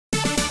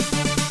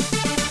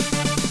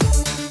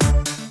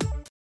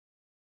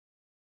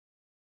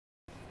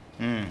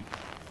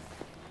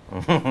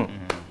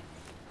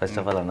First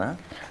of all అన్న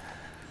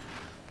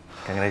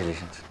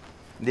congratulations.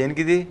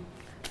 దేనికి ఇది?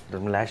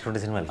 లాస్ట్ 20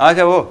 సినిమాలు.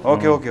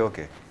 Okay okay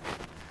okay.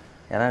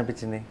 ఎలా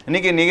అనిపించింది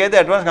నీకైతే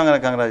అడ్వాన్స్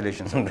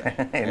కంగ్రాచులేషన్స్.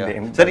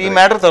 సరే ఈ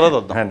మ్యాటర్ తర్వాత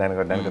వద్దాం,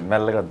 దానికి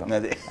మెల్లగా వద్దాం,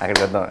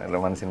 అక్కడికి వద్దాం.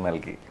 మన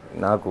సినిమాలకి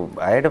నాకు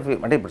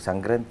అంటే ఇప్పుడు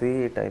సంక్రాంతి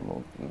టైము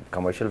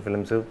కమర్షియల్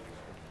ఫిల్మ్స్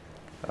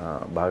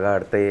బాగా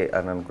ఆడతాయి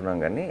అని అనుకున్నాం,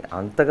 కానీ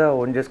అంతగా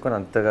ఓన్ చేసుకొని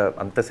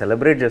అంత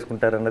celebrate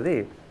చేసుకుంటారన్నది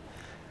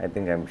I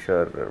think I'm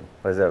sure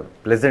was a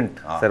pleasant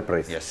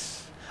surprise.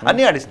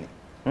 అన్నీ ఆడిసినాయి,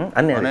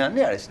 అన్నీ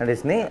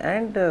ఆడిసినాయి.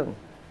 అండ్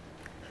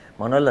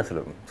మన వాళ్ళు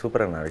అసలు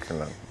సూపర్ అన్న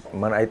విషయంలో.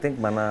 ఐ థింక్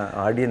మన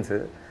audience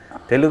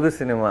Telugu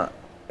cinema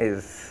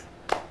is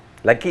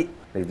lucky.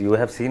 You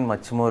have seen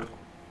much more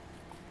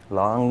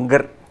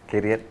longer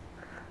career,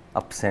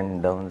 ups and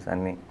downs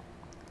అన్నీ.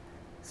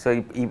 సో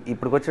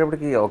ఇప్పటికి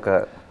వచ్చేటప్పటికి ఒక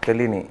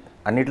తెలియని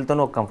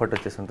అన్నిటితోనూ ఒక కంఫర్ట్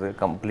వచ్చేస్తుంటుంది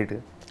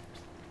కంప్లీట్గా.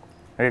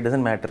 It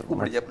doesn't matter.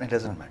 ఇప్పుడు చెప్పిన ఇట్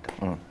డజంట్ మ్యాటర్.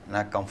 నా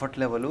కంఫర్ట్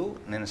లెవెల్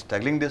నేను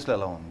స్ట్రగ్లింగ్ డేస్లో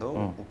ఎలా ఉందో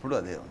ఇప్పుడు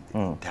అదే ఉంది,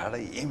 తేడా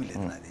ఏమీ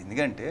లేదు నాది.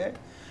 ఎందుకంటే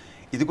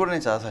ఇది కూడా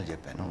నేను చాలాసార్లు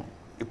చెప్పాను,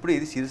 ఇప్పుడు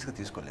ఇది సీరియస్గా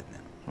తీసుకోలేదు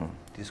నేను,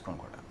 తీసుకోను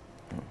కూడా.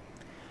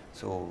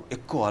 సో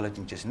ఎక్కువ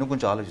ఆలోచించేసి నువ్వు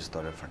కొంచెం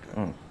ఆలోచిస్తావు డెఫినెట్గా,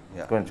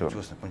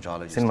 చూసిన కొంచెం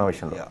ఆలోచించి సినిమా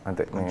విషయంలో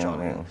అంతే.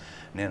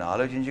 నేను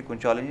ఆలోచించి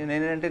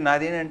నేనేంటంటే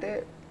నాదేంటంటే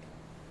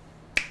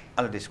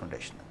అలా తీసుకుంటే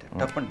అంటే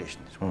టఫ్ అండ్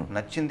డెసిషన్ తీసుకుంటాను.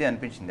 నచ్చింది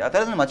అనిపించింది, ఆ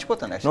తర్వాత నేను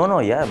మర్చిపోతాను.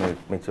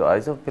 మీ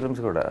చాయిస్ ఆఫ్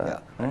ఫిల్మ్స్ కూడా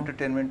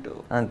ఎంటర్టైన్మెంట్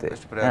అంతే.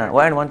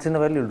 Once in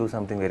while you do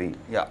something very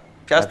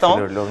చేస్తాం,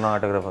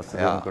 ఆటోగ్రాఫ్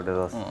వస్తుంది, ఇంకోటి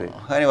వస్తుంది,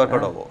 కానీ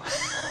వర్కౌట్ అవ్వవు.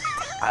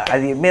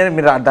 అది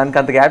మీరు దానికి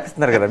అంత గ్యాప్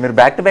ఇస్తున్నారు కదా, మీరు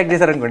బ్యాక్ టు బ్యాక్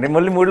చేశారనుకోండి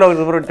మళ్ళీ 3లో ఒక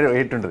సూపర్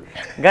హిట్ ఉంటుంది.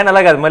 కానీ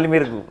అలా కాదు, మళ్ళీ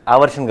మీరు ఆ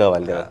వర్షన్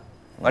కావాలి కదా.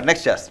 బట్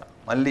నెక్స్ట్ చేస్తాం,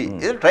 మళ్ళీ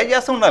ట్రై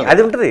చేస్తూ ఉండాలి.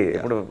 అది ఉంటుంది.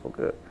 ఇప్పుడు ఒక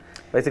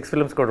 5-6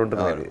 ఫిల్మ్స్ కూడా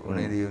ఉంటుంది.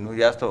 ఇది నువ్వు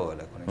చేస్తావు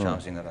కొన్ని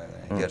శ్యామ్ సింగ్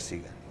కానీ జెర్సీ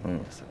కానీ.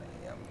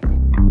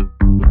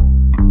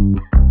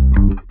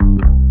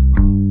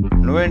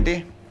 నువ్వేంటి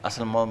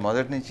అసలు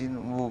మొదటి నుంచి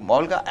నువ్వు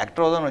మామూలుగా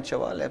యాక్టర్ అవుదామని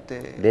వచ్చావా లేకపోతే?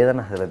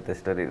 లేదన్నా అసలు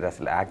స్టోరీ.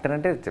 అసలు యాక్టర్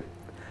అంటే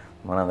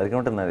మన అందరికీ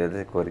ఉంటుంది, అది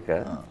ఏదో కోరిక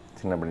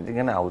చిన్నప్పటి నుంచి.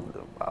 కానీ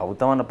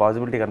అవుతామన్న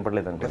పాసిబిలిటీ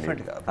కనపడలేదు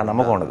అనుకోండి, ఆ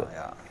నమ్మకం ఉండదు.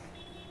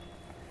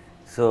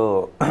 సో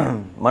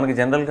మనకి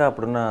జనరల్గా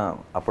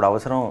అప్పుడు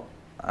అవసరం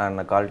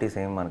అన్న క్వాలిటీస్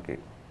ఏమి మనకి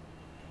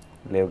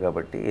లేవు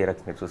కాబట్టి ఏ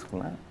రకంగా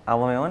చూసుకున్నా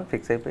అవమేమని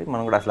ఫిక్స్ అయిపోయి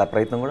మనం కూడా అసలు ఆ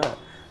ప్రయత్నం కూడా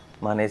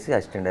మానేసి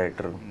అసిస్టెంట్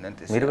డైరెక్టర్.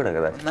 మీరు కూడా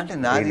కదా అంటే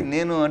నాది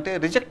నేను అంటే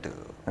రిజెక్ట్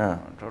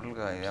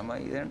టోటల్గా, ఏమా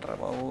ఇదేంటారా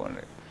బాబు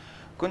అని.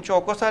 కొంచెం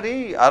ఒక్కోసారి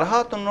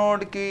అర్హత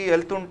ఉన్నోడికి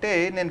వెళ్తుంటే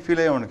నేను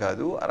ఫీల్ అయ్యేవాడిని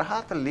కాదు,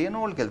 అర్హత లేని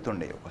వాళ్ళకి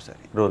వెళ్తుండే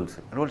ఒక్కోసారి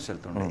రోల్స్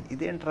వెళ్తుండే.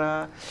 ఇదేంట్రా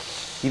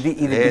ఇది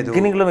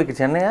బిగినింగ్లో మీకు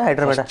చెన్నై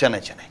హైదరాబాద్?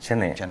 చెన్నై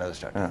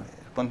స్టార్ట్.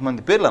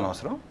 కొంతమంది పేర్లు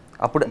అనవసరం,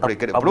 అప్పుడు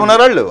ఇప్పుడు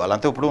ఉన్నారు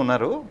వాళ్ళంతా ఇప్పుడు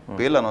ఉన్నారు,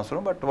 పేర్లు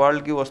అనవసరం. బట్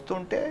వాళ్ళకి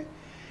వస్తుంటే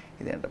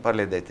ఇదేంట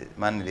పర్లేదు అయితే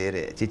మన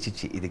వేరే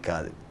చిచ్చి ఇది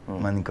కాదు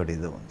మన ఇంకోటి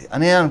ఏదో ఉంది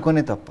అనే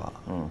అనుకునే తప్ప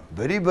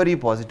వెరీ వెరీ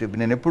పాజిటివ్.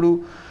 నేను ఎప్పుడు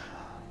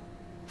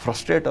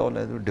ఫ్రస్ట్రేట్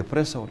అవ్వలేదు,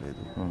 డిప్రెస్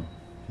అవ్వలేదు,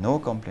 no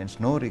complaints,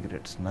 no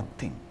regrets,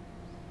 nothing.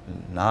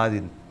 నాది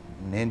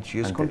నేను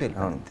చేసుకుంటే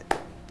అంతే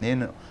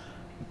నేను.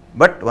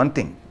 But one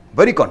thing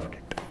very confident.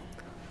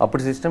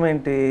 అప్పుడు సిస్టమ్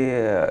ఏంటి,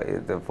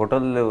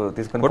 ఫోటోలు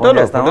తీసుకుని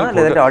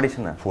లేదంటే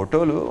ఆడిషన్?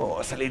 ఫోటోలు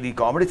అసలు ఇది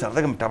కామెడీ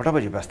సరదాగా టపటపా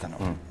చెప్పేస్తాను.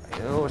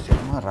 ఏదో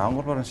సినిమా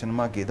రామగోపాలం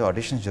సినిమాకి ఏదో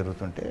ఆడిషన్స్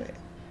జరుగుతుంటే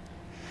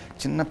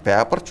చిన్న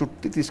పేపర్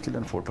చుట్టి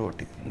తీసుకెళ్ళాను ఫోటో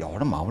ఒకటి,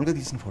 ఎవడ మామూలుగా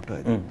తీసిన ఫోటో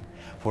అది.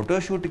 ఫోటో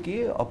షూట్కి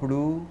అప్పుడు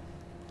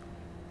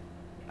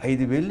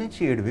 5,000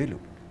 నుంచి 7,000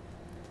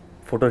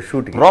 ఫోటో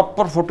షూట్,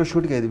 ప్రాపర్ ఫోటో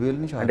షూట్కి 5,000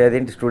 నుంచి. అంటే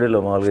అదేంటి స్టూడియోలో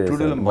మామూలుగా?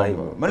 స్టూడియోలో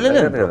మళ్ళీ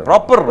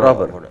ప్రాపర్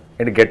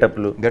ఏంటి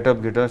గెటప్లు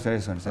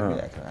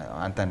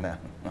అంత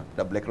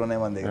డబ్బులు ఎక్కడ ఉన్నాయి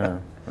మన దగ్గర.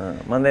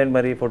 మన ఏంటి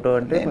మరి ఫోటో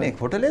అంటే?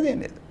 ఫోటో లేదు, ఏం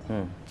లేదు,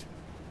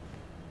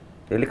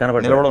 వెళ్ళి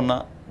కనపడి నిలబడి ఉన్నా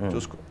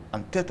చూసుకో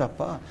అంతే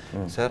తప్ప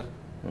సార్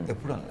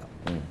ఎప్పుడు అన్నా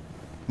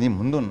నీ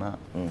ముందున్నా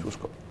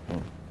చూసుకో.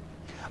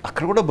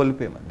 అక్కడ కూడా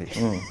బలిపోయి మళ్ళీ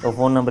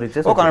ఫోన్ నెంబర్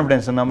ఇచ్చేసి ఒక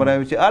కాన్ఫిడెన్స్ నెంబర్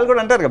ఇచ్చి వాళ్ళు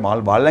కూడా అంటారు కదా,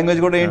 వాళ్ళ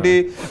లాంగ్వేజ్ కూడా ఏంటి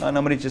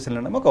నెంబర్ ఇచ్చేసి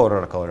వెళ్ళండి కవర్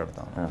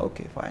ఆడతాం.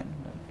 Okay fine.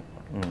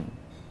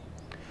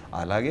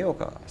 అలాగే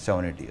ఒక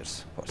 7-8 years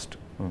ఫస్ట్.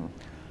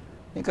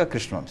 ఇంకా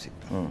కృష్ణవంశీ,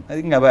 అది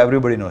ఇంకా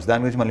ఎవ్రీబడి నోస్,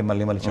 దాని గురించి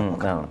మళ్ళీ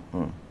చెప్పాను.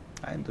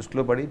 ఆయన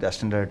దృష్టిలో పడి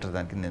అసిస్టెంట్ డైరెక్టర్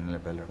దానికి నేను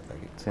వెళ్ళాడు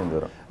తాగి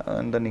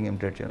దాన్ని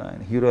ఇమిటేట్ చేయడం,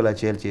 ఆయన హీరో అలా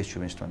చేసి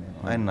చూపించడం, నేను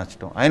ఆయన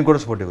నచ్చడం, ఆయన కూడా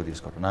స్పోర్టివ్గా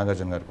తీసుకోవటం,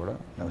 నాగార్జున గారు కూడా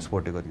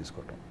స్పోర్టివ్గా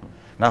తీసుకోవటం.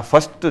 నా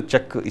ఫస్ట్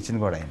చెక్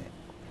ఇచ్చింది కూడా ఆయనే,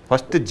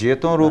 ఫస్ట్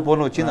జీతం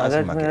రూపంలో వచ్చింది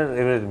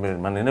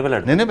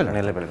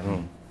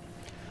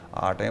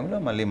ఆ టైంలో.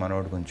 మళ్ళీ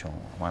మనోడు కొంచెం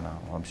మన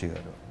వంశీ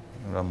గారు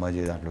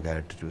రమ్మాజీ దాంట్లో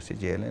క్యారెక్టర్ చూసి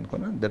చేయాలి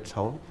అనుకున్నాను. దట్స్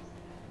హౌ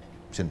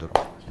సింధూరం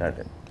స్టార్ట్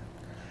అయింది.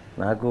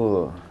 నాకు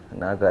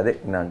అదే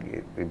నాకు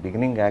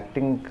బిగినింగ్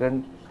యాక్టింగ్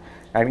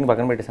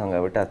పక్కన పెట్టేసాం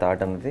కాబట్టి ఆ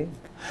థాట్ అన్నది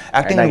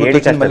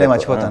యాక్టింగ్ మళ్ళీ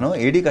మర్చిపోతాను.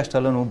 ఏడీ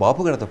కష్టాల్లో నువ్వు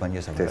బాపు గారితో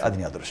పనిచేసావు, అది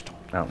నీ అదృష్టం.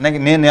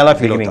 నేను ఎలా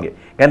ఫీల్ అయ్యింది.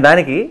 కానీ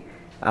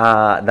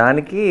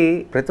దానికి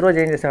ప్రతిరోజు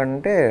ఏం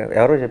చేసామంటే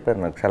ఎవరో చెప్పారు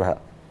నాకు సలహా,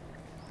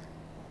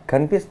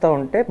 కనిపిస్తూ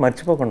ఉంటే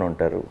మర్చిపోకుండా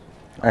ఉంటారు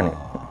అని.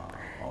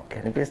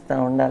 కనిపిస్తూ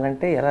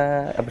ఉండాలంటే ఎలా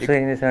ఎపిసోడ్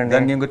ఏం చేశానండి,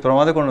 దానికి ఇంకొక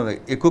ప్రమాదం కూడా ఉంది,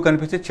 ఎక్కువ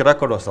కనిపిస్తే చిరాకు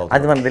కూడా వస్తుంది.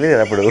 అది మనకు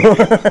తెలియదు అప్పుడు.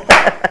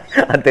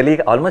 అది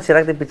తెలియక ఆల్మోస్ట్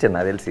చిరాకు తెప్పించాను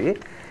నాకు తెలిసి.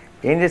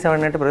 ఏం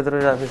చేసామండి అంటే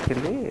ప్రతిరోజు ఆఫీస్కి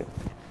వెళ్ళి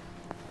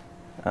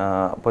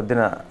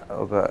పొద్దున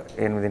ఒక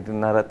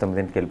 8:30,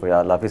 9కి వెళ్ళిపోయి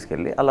వాళ్ళ ఆఫీస్కి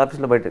వెళ్ళి, వాళ్ళ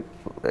ఆఫీస్లో బయట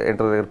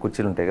ఎంటర్ దగ్గర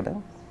కుర్చీలు ఉంటాయి కదా,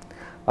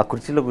 ఆ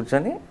కుర్చీలో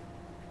కూర్చొని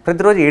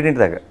ప్రతిరోజు 7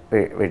 దాకా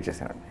వెయిట్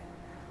చేశానండి.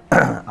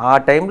 ఆ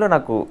టైంలో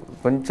నాకు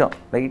కొంచెం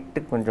లైట్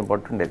కొంచెం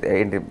పట్టుండేది,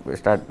 ఏంటి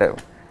స్టార్ట్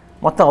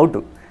మొత్తం అవుట్.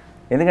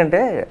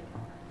 ఎందుకంటే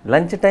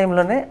లంచ్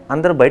టైంలోనే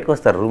అందరూ బయటకు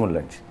వస్తారు రూముల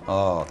లంచ్.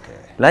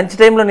 లంచ్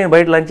టైంలో నేను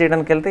బయట లంచ్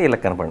చేయడానికి వెళ్తే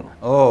వీళ్ళకి కనపడను.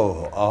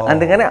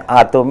 అందుకని ఆ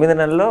 9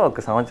 నెలల్లో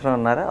 1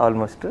 సంవత్సరంన్నర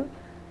ఆల్మోస్ట్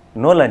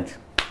నో లంచ్.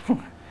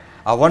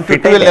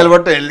 ఫిట్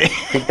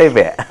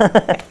అయిపోయా.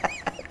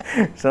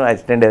 సో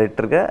అసిస్టెంట్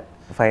డైరెక్టర్గా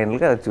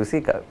ఫైనల్గా చూసి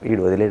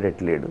వీడు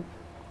వదిలేటట్లేడు,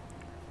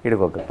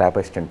 వీడికి ఒక క్లాప్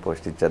అసిస్టెంట్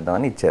పోస్ట్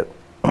ఇచ్చేద్దామని ఇచ్చారు.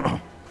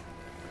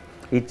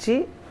 ఇచ్చి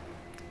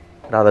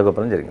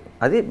రాధాగోపాలం జరిగింది.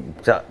 అది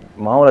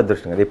మామూలు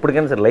అదృష్టం కదా.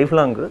 ఎప్పటికైనా సరే లైఫ్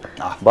లాంగ్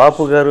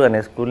బాపు గారు అనే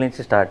స్కూల్ నుంచి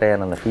స్టార్ట్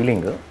అయ్యానన్న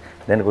ఫీలింగ్,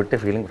 దాన్ని కొట్టే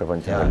ఫీలింగ్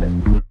ప్రపంచం వెళ్ళలేదు.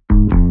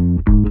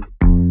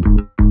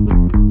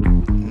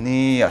 నీ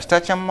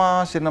అష్టాచమ్మ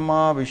సినిమా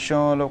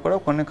విషయంలో కూడా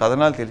కొన్ని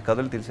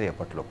కథలు తెలిసాయి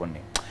అప్పట్లో,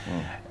 కొన్ని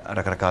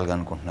రకరకాలుగా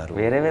అనుకుంటున్నారు,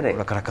 వేరే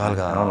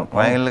రకరకాలుగా.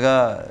 ఫైనల్గా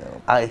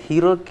ఆ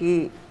హీరోకి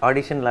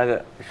ఆడిషన్ లాగా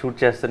షూట్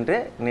చేస్తుంటే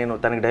నేను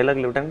తనకి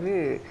డైలాగులు ఇవ్వడానికి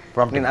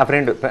నేను ఆ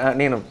ఫ్రెండ్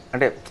నేను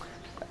అంటే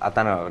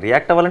తను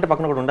రియాక్ట్ అవ్వాలంటే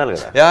పక్కన కూడా ఉండాలి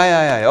కదా.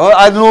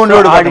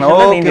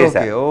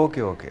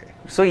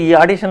 సో ఈ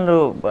ఆడిషన్లో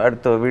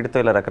వీటితో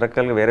ఇలా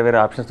రకరకాలుగా వేరే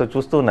ఆప్షన్స్తో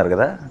చూస్తూ ఉన్నారు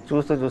కదా,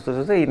 చూస్తూ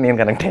నేను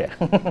కనెక్ట్ అయ్యా.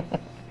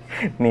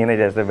 నేనే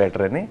చేస్తే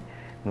బెటర్ అని,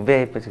 నువ్వే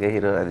అయిపోయి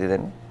హీరో అది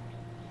ఇదని.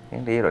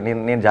 ఏంటి హీరో,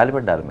 నేను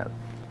జాలిపడ్డా వాళ్ళ మీద.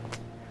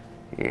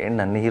 ఏంటి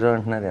నన్ను హీరో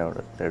అంటున్నారు, ఎవడు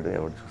వస్తాడు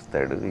ఎవడు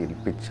చూస్తాడు, వీళ్ళు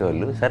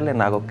పిచ్చోళ్ళు. సర్లే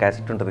నాకు ఒక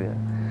క్యాసెట్ ఉంటుంది కదా,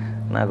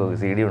 నాకు ఒక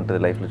సీడీ ఉంటుంది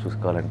లైఫ్లో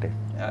చూసుకోవాలంటే,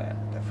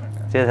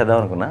 చేసేద్దాం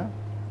అనుకున్నా.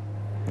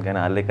 కానీ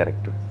వాళ్ళే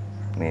కరెక్ట్,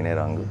 నేనే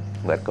రాంగ్,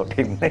 వర్కౌట్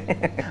అయింది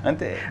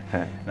అంతే.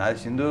 నాది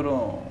సింధూరం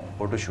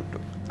ఫోటోషూట్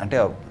అంటే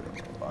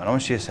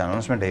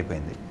అనౌన్స్మెంట్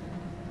అయిపోయింది,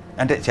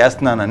 అంటే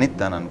చేస్తున్నానని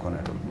తను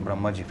అనుకున్నాడు.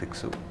 బ్రహ్మాజీ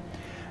ఫిక్స్.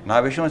 నా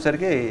విషయం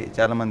వచ్చేసరికి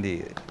చాలామంది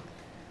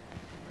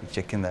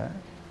చెక్కిందా,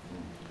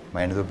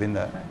 మైండ్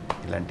దొబ్బిందా,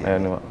 ఇలాంటి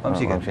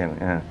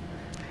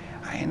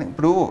ఆయన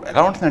ఇప్పుడు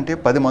ఎలా ఉంటుందంటే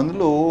 10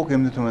 మందిలో ఒక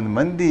 8-9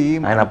 మంది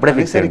ఆయన అప్పుడే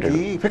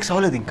ఫిక్స్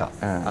అవ్వలేదు ఇంకా.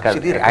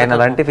 ఆయన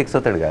అలాంటి ఫిక్స్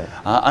అవుతాడు కాదు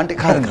అంటే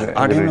కాదు,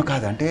 ఆ టైంలో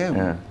కాదు. అంటే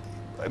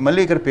మళ్ళీ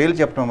ఇక్కడ పేర్లు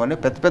చెప్పడం వల్ల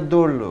పెద్ద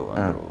వాళ్ళు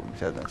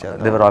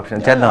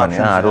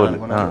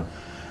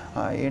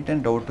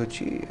ఏంటంటే డౌట్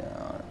వచ్చి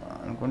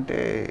అనుకుంటే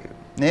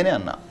నేనే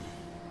అన్నా,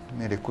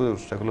 మీరు ఎక్కువ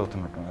స్ట్రగుల్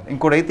అవుతున్నట్టున్నారు.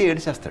 ఇంకోటైతే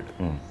ఏడిచేస్తాడు,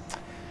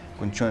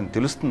 కొంచెం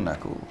తెలుస్తుంది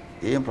నాకు,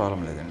 ఏం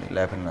ప్రాబ్లం లేదండి,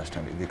 లేకపోతే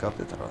నష్టం, ఇది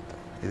కాకపోతే తర్వాత,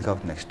 ఇది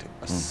కాకపోతే నెక్స్ట్,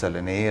 అస్సలు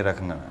ఏ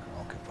రకంగా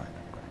ఓకే ఫైన్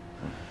అనుకోండి.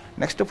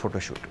 నెక్స్ట్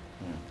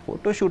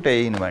ఫోటోషూట్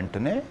అయిన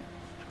వెంటనే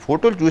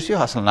ఫోటోలు చూసి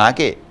అసలు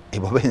నాకే ఏ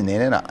బాబాయ్ ఇది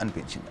నేనేనా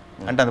అనిపించింది.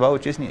 అంటే అంత బాగా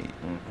వచ్చేసినాయి.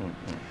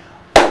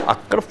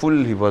 అక్కడ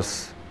హీ వాస్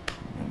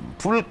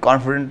ఫుల్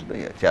కాన్ఫిడెంట్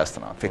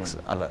చేస్తున్నా ఫిక్స్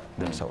అలా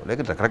తెలుసు. లేక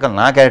రకరకాల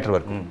నా క్యారెక్టర్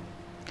వరకు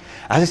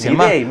అదే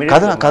సినిమా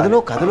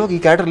కథలో ఈ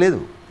క్యారెక్టర్ లేదు,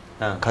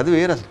 కథ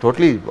వేరు అసలు,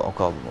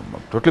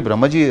 టోటలీ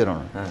బ్రహ్మజీ.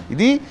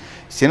 ఇది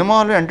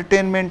సినిమాలో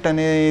ఎంటర్టైన్మెంట్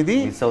అనేది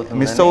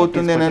మిస్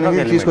అవుతుంది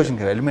అనేది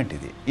తీసుకొచ్చిన ఎలిమెంట్.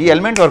 ఇది ఈ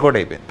ఎలిమెంట్ వర్కౌట్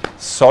అయిపోయింది,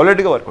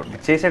 సాలిడ్గా వర్కౌట్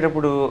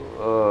చేసేటప్పుడు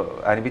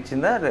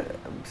అనిపించిందా,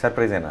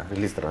 సర్ప్రైజ్ అయినా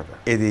రిలీజ్ తర్వాత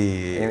ఇది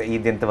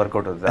ఎంత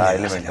వర్కౌట్ అవుతుంది?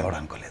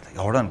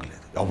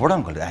 ఎవడు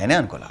అనుకోలేదు, ఆయనే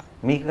అనుకోలే.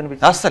 మీకు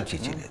కనిపించింది? అస్సలు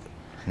చేయలేదు.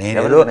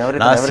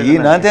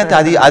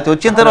 అది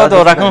వచ్చిన తర్వాత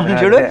ఒక రకం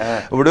చూడు.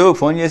 ఇప్పుడు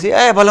ఫోన్ చేసి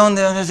బలం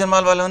ఉంది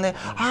సినిమాలు, బలం ఉంది,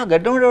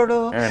 గడ్డవాడు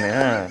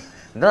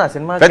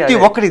సినిమా ప్రతి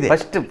ఒక్కడిది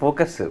first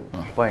focus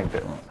point.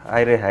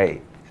 High high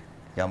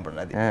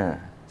అది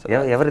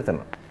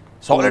ఎవరితను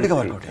సాలిడ్గా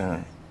వర్కౌట్.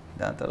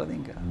 దాని తర్వాత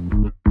ఇంకా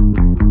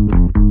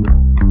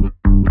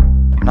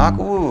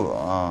నాకు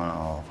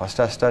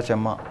ఫస్ట్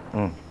అష్టాచమ్మ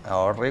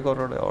ఆర్డర్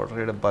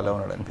చేయడం భలే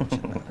ఉన్నాడు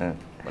అనిపించింది,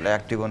 భలే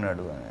యాక్టివ్గా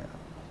ఉన్నాడు.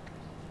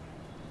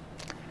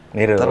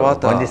 మీరు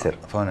తర్వాత ఫోన్ చేశారు,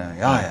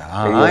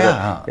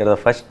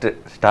 first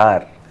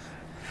star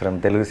from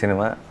Telugu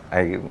cinema.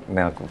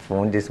 నాకు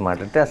ఫోన్ చేసి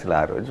మాట్లాడితే అసలు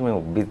ఆ రోజు మేము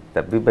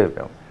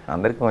తబ్బిపోయాం.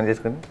 అందరికి ఫోన్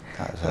చేసుకుని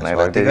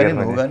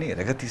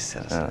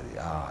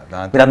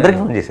మీరు అందరికీ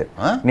ఫోన్ చేశారు.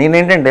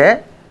 నేనేంటంటే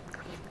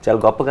చాలా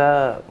గొప్పగా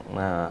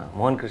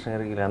మోహన్ కృష్ణ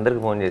గారికి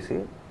వీళ్ళందరికీ ఫోన్ చేసి,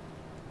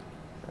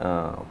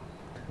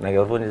 నాకు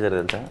ఎవరు ఫోన్ చేశారు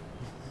తెలుసా,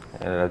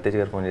 రవితేజ్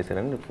గారు ఫోన్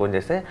చేశారని ఫోన్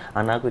చేస్తే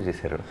నాకు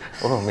చేశారు.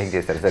 ఓహో మీకు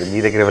చేశారు సరే, మీ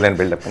దగ్గర ఇవ్వలేని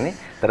బిల్డప్ అని.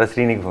 తర్వాత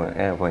శ్రీనికి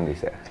ఫోన్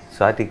చేశారు,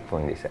 స్వాతికి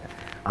ఫోన్ చేశారు,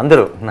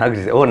 అందరూ నాకు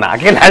చేశారు. ఓ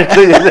నాకే లాస్ట్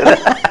చేశారు.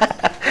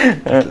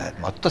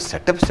 మొత్తం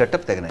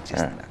సెటప్ తెగ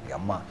నచ్చేసింది నాకు.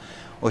 అమ్మ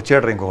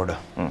వచ్చాడు ఇంకొకడు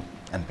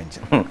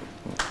అనిపించింది.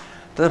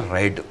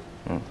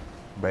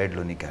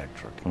 రైడ్లో నీ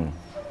క్యారెక్టర్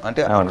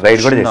అంటే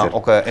రైడ్ కూడా చేశారు.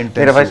 ఒక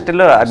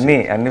ఫస్ట్లో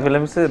అన్ని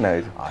ఫిల్మ్స్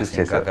చూస్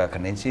చేశారు.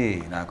 అక్కడి నుంచి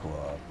నాకు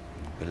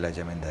పిల్ల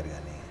జమీందార్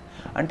కానీ,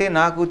 అంటే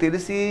నాకు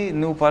తెలిసి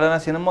నువ్వు పలానా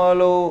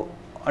సినిమాలో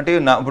అంటే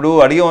ఇప్పుడు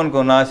అడిగావు అనుకో,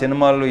 నా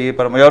సినిమాలో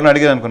ఎవరిని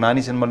అడిగాను అనుకో,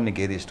 నాని సినిమాలో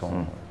నీకు ఏది ఇష్టం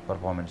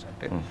పర్ఫార్మెన్స్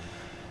అంటే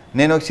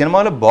నేను ఒక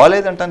సినిమాలో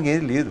బాగాలేదంటానికి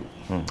ఏది లేదు,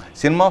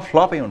 సినిమా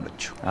ఫ్లాప్ అయి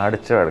ఉండొచ్చు,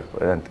 ఆడచ్చు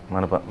అంతే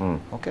మన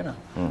ఓకేనా.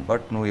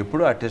 బట్ నువ్వు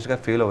ఎప్పుడు ఆర్టిస్ట్గా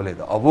ఫెయిల్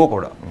అవ్వలేదు, అవ్వో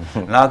కూడా.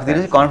 నాకు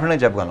తెలిసి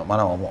కాన్ఫిడెంట్ చెప్పగలను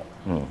మనం అవ్వం,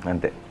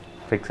 అంతే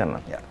ఫిక్స్ అన్న.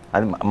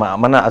 అది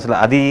మన అసలు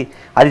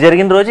అది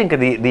జరిగిన రోజు ఇంకా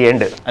ది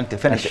ఎండ్ అంతే,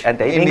 ఫినిష్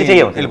అంటే ఇంకా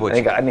చేయము.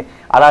 ఇంకా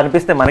అలా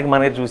అనిపిస్తే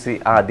మనకి చూసి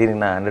దీనికి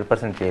నా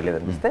 100% చేయలేదు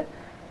అనిపిస్తే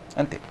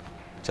అంతే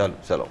చాలు.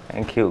 సెలవు,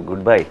 థ్యాంక్ యూ,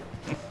 గుడ్ బై.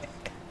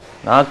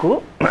 నాకు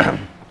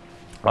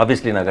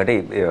ఆబ్వియస్లీ నాకంటే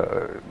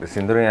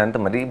సింధూరి అంతా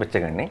మరీ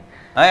బెచ్చగండి.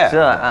 సో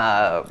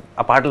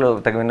ఆ పాటలు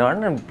తగ్గ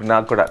విన్నవాడిని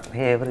నాకు కూడా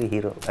ఎవరి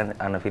హీరో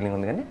అన్న ఫీలింగ్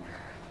ఉంది. కానీ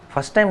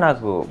ఫస్ట్ టైం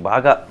నాకు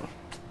బాగా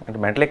అంటే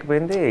మెంటల్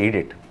ఎక్కిపోయింది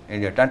ఈడియట్.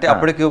 అంటే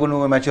అప్పటికి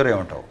నువ్వు మెచ్యూర్ అయి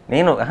ఉంటావు.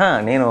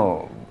 నేను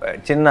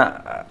చిన్న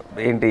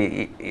ఏంటి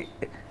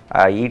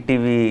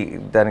ఈటీవీ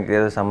దానికి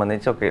ఏదో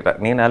సంబంధించి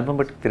నేను ఆల్బమ్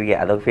పెట్టి తిరిగి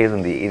అదొక ఫేజ్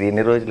ఉంది. ఇది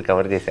ఎన్ని రోజులు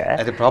కవర్ చేశా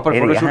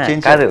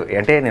కాదు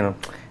అంటే నేను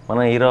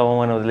మనం హీరో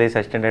అవ్వమని వదిలేసి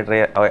అసిస్టెంట్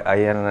డైరెక్టర్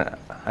అయ్యాను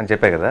అని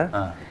చెప్పా కదా,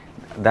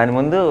 దాని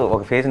ముందు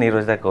ఒక ఫేజ్ని ఈ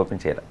రోజు దాకా ఓపెన్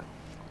చేయాలి.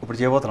 ఇప్పుడు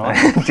చేయబోతున్నాం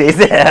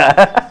చేసే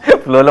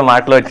ఫ్లోలో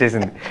మాటలో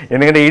వచ్చేసింది,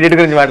 ఎందుకంటే ఈడియట్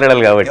గురించి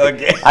మాట్లాడాలి కాబట్టి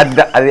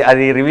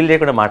అది రివీల్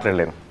చేయకుండా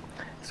మాట్లాడలేను.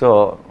 సో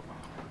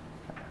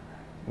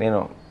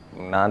నేను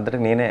నా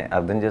అంతటి నేనే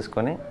అర్థం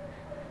చేసుకొని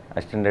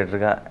అసిస్టెంట్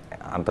డైరెక్టర్గా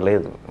అంత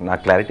లేదు,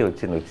 నాకు క్లారిటీ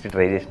వచ్చి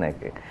ట్రై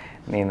చేసినాక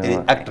నేను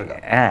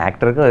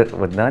యాక్టర్గా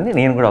వద్దామని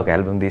నేను కూడా ఒక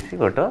ఆల్బమ్ తీసి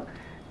ఫోటో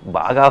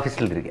బాగా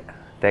ఆఫీసులు తిరిగా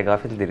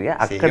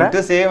అక్కడ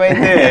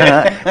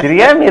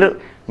తిరిగా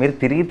మీరు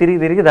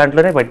తిరిగి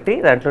దాంట్లోనే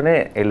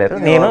వెళ్ళారు.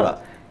 నేను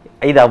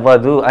ఇది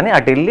అవ్వదు అని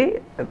అటు వెళ్ళి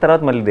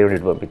తర్వాత మళ్ళీ దేవుడు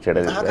ఇటు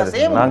పంపించాడు.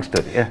 Long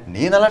story.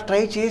 నేను అలా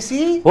ట్రై చేసి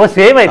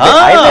సేమ్ అయితే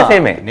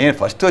సేమే. నేను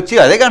ఫస్ట్ వచ్చి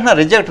అదే కంటున్నా,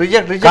 రిజెక్ట్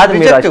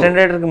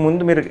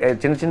ముందు మీరు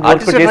చిన్న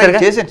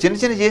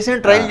చేసాను,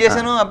 ట్రైల్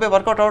చేశాను, అబ్బాయి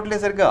వర్కౌట్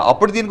అవ్వట్లేదు సరిగ్గా,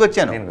 అప్పుడు దీనికి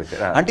వచ్చాను.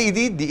 అంటే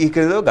ఇది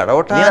ఇక్కడ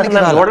గడవటానికి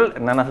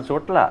నన్ను అసలు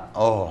చూడట్లా,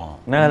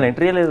 నాకు అసలు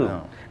ఎంట్రీ లేదు,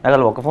 నాకు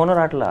అసలు ఒక ఫోన్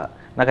రావట్లా,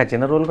 నాకు ఆ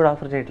చిన్న రోల్ కూడా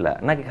ఆఫర్ చేయట్లా,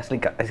 నాకు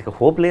అసలు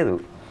హోప్ లేదు.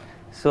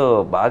 సో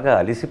బాగా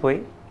అలిసిపోయి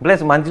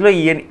ప్లస్ మధ్యలో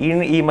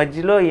ఈ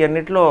మధ్యలో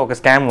ఇవన్నిట్లో ఒక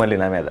స్కామ్ మళ్ళీ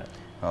నా మీద.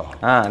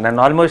 నన్ను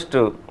ఆల్మోస్ట్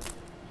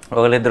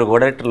ఒకళ్ళిద్దరు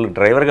కూడా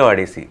డ్రైవర్గా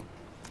వాడేసి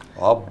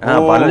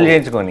పనులు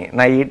చేయించుకొని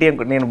నా ఏటీఎం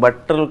నేను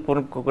బట్టలు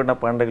కొనుక్కోకుండా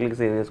పండుగలకి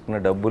సేవ్ చేసుకున్న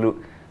డబ్బులు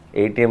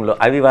ఏటీఎంలో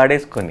అవి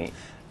వాడేసుకొని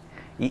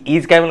ఈ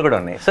స్కామ్లు కూడా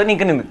ఉన్నాయి. సో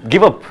ఇంకా నేను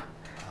గివప్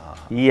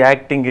ఈ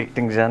యాక్టింగ్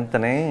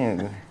అంతనే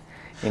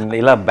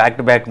ఇలా బ్యాక్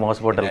టు బ్యాక్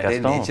మోసపోవటాలు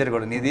కష్టం.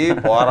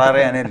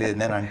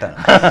 నేను అంటాను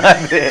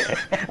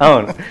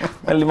అవును,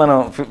 మళ్ళీ మనం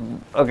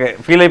ఓకే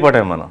ఫీల్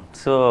అయిపోతాం మనం.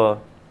 సో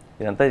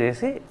ఇదంతా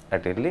చేసి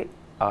అటు వెళ్ళి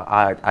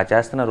ఆ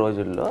చేస్తున్న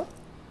రోజుల్లో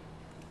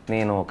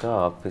నేను ఒక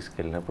ఆఫీస్కి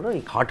వెళ్ళినప్పుడు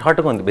ఈ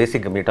హాట్గా ఉంది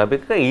బేసిక్గా మీ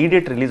టాపిక్.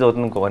 ఈడియట్ రిలీజ్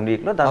అవుతుంది ఇంకో 1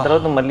 వీక్లో, దాని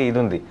తర్వాత మళ్ళీ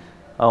ఇది ఉంది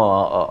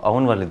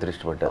అవును వాళ్ళిద్దరు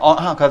ఇష్టపడ్డారు.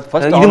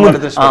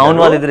 అవును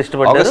వాళ్ళిద్దరు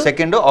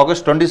ఇష్టపడ్డారు.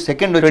 ఆగస్ట్ 22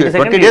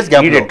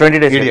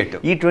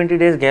 ఈ 20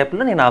 days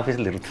గ్యాప్లో నేను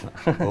ఆఫీస్లో తిరుగుతున్నా.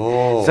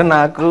 సో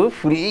నాకు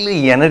ఫుల్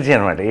ఎనర్జీ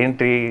అనమాట.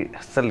 ఏంటి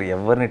అసలు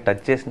ఎవరిని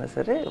టచ్ చేసినా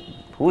సరే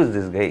హూ ఇస్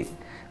దిస్ గై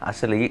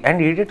అసలు.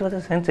 And idiot was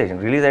a sensation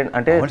release అయిన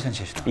అంటే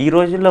ఈ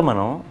రోజుల్లో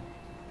మనం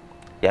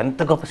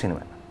ఎంత గొప్ప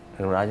సినిమా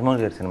రాజమౌళి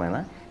గారి సినిమా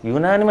అయినా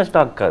యునానిమస్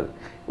టాక్ కాదు,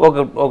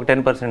 ఒక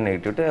 10%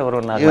 నెగిటివిటీ ఎవరో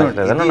నాకు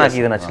నచ్చలేదనో నాకు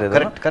ఇది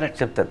నచ్చలేదనో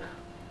చెప్తారు.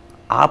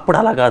 అప్పుడు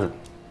అలా కాదు,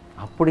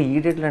 అప్పుడు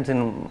ఈడియట్ లాంటి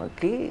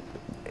సినిమాకి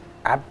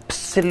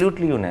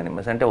అబ్సల్యూట్లీ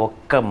యునానిమస్. అంటే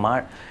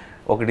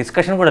ఒక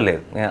డిస్కషన్ కూడా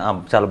లేదు,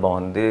 చాలా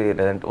బాగుంది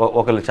లేదంటే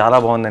ఒకళ్ళు చాలా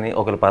బాగుందని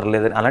ఒకళ్ళు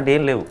పర్లేదని అలాంటి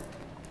ఏం లేవు.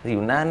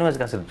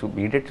 యునానిమస్గా అసలు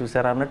ఈడియట్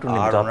చూసారా అన్నట్టు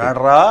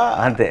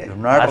అంతే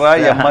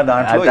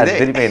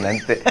సరిపోయింది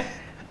అంతే.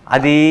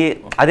 అది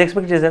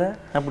ఎక్స్పెక్ట్ చేశారా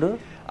అప్పుడు?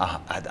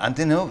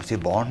 అంతే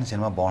బాగుంటుంది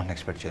సినిమా బాగుంటుంది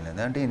ఎక్స్పెక్ట్ చేయలేదు.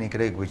 అంటే నేను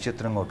ఇక్కడ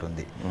విచిత్రంగా ఒకటి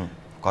ఉంది,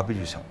 కాపీ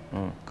చూసాం,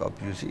 కాపీ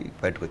చూసి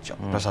బయటకు వచ్చాం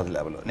ప్రసాద్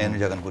ల్యాబ్లో. నేను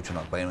జగన్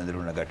కూర్చున్నాను పైన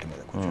ఎదురున్న గట్టి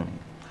మీద కూర్చొని,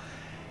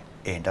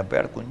 ఏంటబ్బా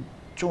ఆడ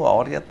కొంచెం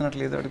ఓవర్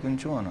చేస్తున్నట్లేదు ఆడు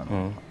కొంచెం అన్నాను.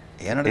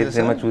 ఏనాడు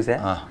సినిమా చూసా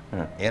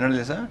ఏనాడు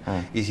తెలుసా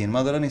ఈ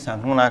సినిమా ద్వారా నీ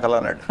సంఘం నాకు అలా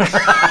అన్నాడు.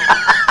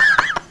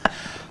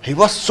 He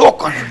was so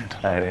confident.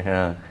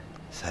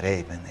 సరే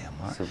అయిపోయింది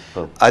అమ్మ.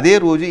 అదే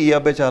రోజు ఈ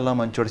అబ్బాయి చాలా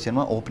మంచోడు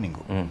సినిమా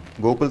ఓపెనింగ్,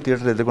 గోకుల్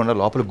థియేటర్ ఎదురుకుండా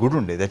లోపల గుడి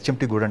ఉండేది,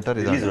 హెచ్ఎంటి గుడి అంటారు,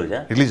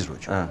 రిలీజ్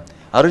రోజు.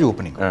 ఆ రోజు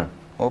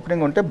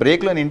ఓపెనింగ్ ఉంటే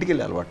బ్రేక్లో నేను ఇంటికి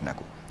వెళ్ళి అలవాటు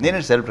నాకు, నేను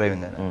సెల్ఫ్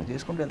డ్రైవింగ్ అని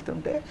చేసుకుంటూ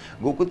వెళ్తుంటే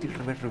గోకుల్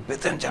థియేటర్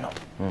పెట్టి జనం,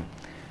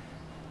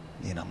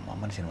 నేను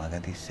అమ్మమ్మని సినిమాగా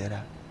తీసారా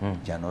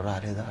జనం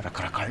రాలేదా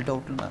రకరకాల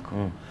డౌట్లు నాకు.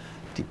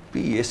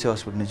 తిప్పి ఏసీ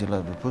హాస్పిటల్ నుంచి ఇలా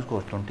రిపోర్ట్కి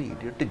వస్తుంటే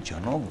ఇటు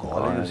జనం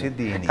గోల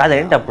చూసేది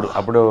కాదేంటి.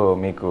 అప్పుడు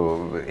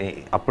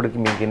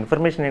మీకు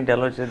ఇన్ఫర్మేషన్ ఏంటి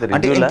ఎలా వచ్చేది?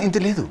 ఇంత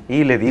లేదు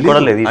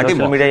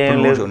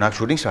నాకు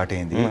షూటింగ్ స్టార్ట్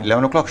అయింది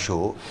 11 o'clock షో,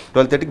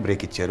 12:30కి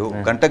బ్రేక్ ఇచ్చారు,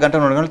 గంట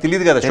 2 గంటలు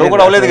తెలియదు కదా, షో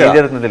కూడా అవ్వలేదు కదా.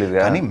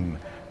 కానీ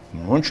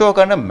నూన్ షో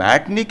కన్నా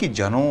మ్యాట్నీకి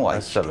జనం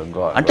అసలు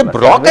అంటే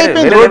బ్లాక్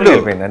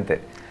అయిపోయింది అంతే.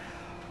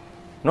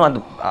 నువ్వు అంత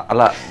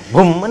అలా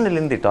బొమ్మని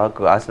వెళ్ళింది టాక్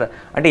అసలు.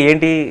 అంటే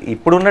ఏంటి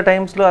ఇప్పుడున్న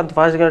టైమ్స్లో అంత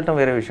ఫాస్ట్గా వెళ్ళటం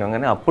వేరే విషయం,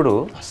 కానీ అప్పుడు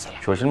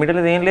సోషల్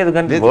మీడియాలో ఏం లేదు,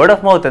 కానీ వర్డ్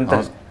ఆఫ్ మౌత్ ఎంత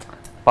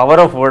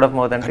power of word of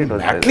mouth అంటే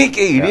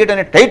మ్యాట్నీకి ఇడియట్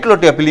అనే టైటిల్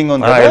ఒకటి అపీలింగ్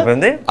ఉంది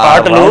అయిపోయింది.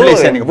 పాటలు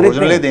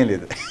భోజనం లేదు, ఏం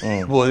లేదు,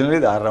 భోజనం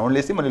లేదు, 6 రౌండ్లు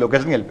వేసి మళ్ళీ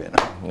లొకేషన్కి వెళ్ళిపోయాను.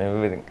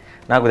 ఎవ్రీథింగ్.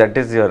 నాకు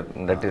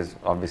that is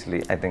obviously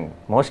I think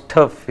most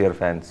of your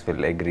fans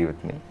will agree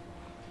with me.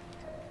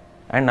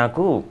 And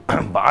నాకు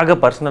బాగా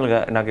పర్సనల్గా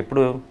నాకు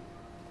ఎప్పుడు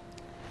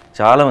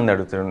చాలామంది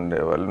అడుగుతుండే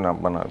వాళ్ళు,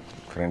 మన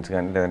ఫ్రెండ్స్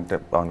కానీ లేదంటే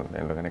పవన్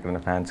కళ్యాణ్లో కానీ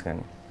ఎక్కడైనా ఫ్యాన్స్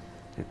కానీ,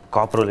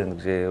 కాప్ రోల్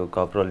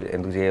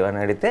ఎందుకు చేయవు అని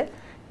అడిగితే,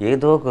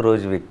 ఏదో ఒక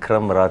రోజు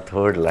విక్రమ్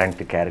రాథోడ్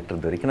లాంటి క్యారెక్టర్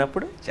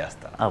దొరికినప్పుడు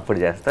అప్పుడు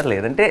చేస్తా,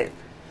 లేదంటే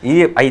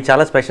అవి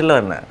చాలా స్పెషల్లో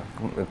అన్న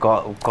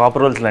కాప్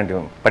రోల్స్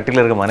లాంటివి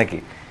పర్టికులర్గా మనకి.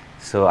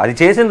 సో అది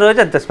చేసిన రోజు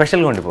అంత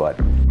స్పెషల్గా ఉండిపోవాలి.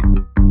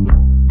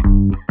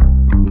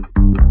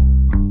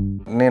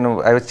 నేను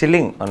I was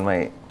chilling on my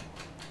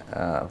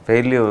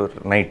failure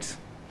nights.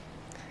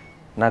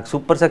 నాకు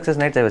super success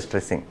nights I was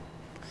stressing.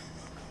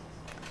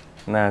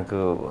 నాకు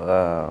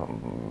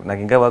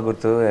ఇంకా బాగా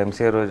గుర్తు,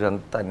 ఎంసీఏ రోజు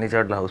అంతా అన్ని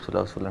చోట్ల హౌస్ఫుల్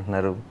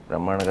అంటున్నారు,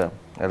 బ్రహ్మాండంగా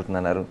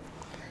వెళ్తున్నారు,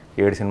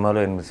 7 సినిమాలు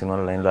 8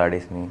 సినిమాలు లైన్లో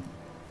ఆడేసినాయి.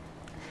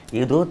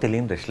 ఏదో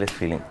తెలియని రెస్ట్లెస్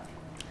ఫీలింగ్,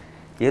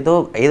 ఏదో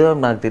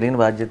నాకు తెలియని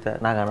బాధ్యత,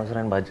 నాకు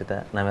అనవసరమైన బాధ్యత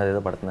నా మీద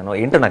ఏదో పడుతున్నాను.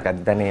 ఏంటో నాకు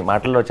అది దాన్ని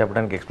మాటల్లో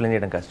చెప్పడానికి ఎక్స్ప్లెయిన్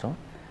చేయడం కష్టం.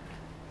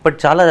 బట్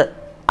చాలా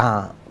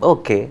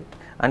ఓకే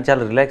అని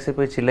చాలా రిలాక్స్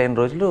అయిపోయి చిల్ అయిన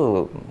రోజులు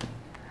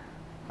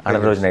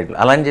రోజు నైట్లు.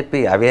 అలా అని చెప్పి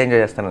అవే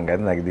ఎంజాయ్ చేస్తాను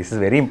కదా, నాకు this is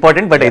very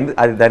important. But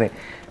అది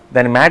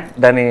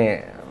దాని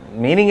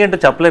మీనింగ్ ఏంటో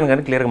చెప్పలేను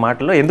కానీ క్లియర్గా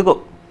మాటల్లో ఎందుకో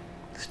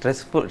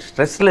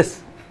స్ట్రెస్లెస్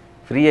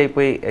ఫ్రీ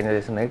అయిపోయి ఎంజాయ్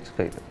చేసిన నైట్స్.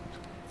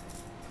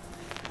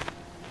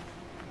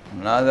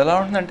 నాది ఎలా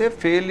ఉంటుందంటే,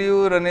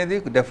 ఫెయిల్యూర్ అనేది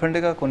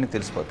డెఫినెట్గా కొన్ని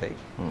తెలిసిపోతాయి,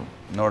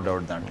 నో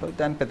డౌట్.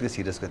 దాన్ని పెద్దగా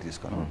సీరియస్గా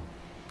తీసుకోను.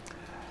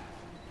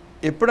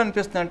 ఎప్పుడు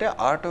అనిపిస్తుంది అంటే,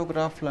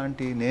 ఆటోగ్రాఫ్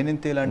లాంటి,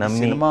 నేనింతే ఇలాంటి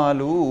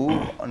సినిమాలు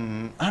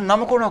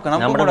నమ్మకం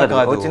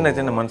కాదు,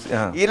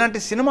 ఇలాంటి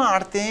సినిమా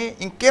ఆడితే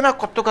ఇంకేనా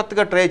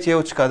కొత్తగా ట్రై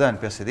చేయవచ్చు కదా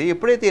అనిపిస్తుంది.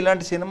 ఎప్పుడైతే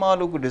ఇలాంటి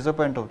సినిమాలు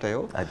డిసప్పాయింట్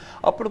అవుతాయో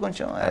అప్పుడు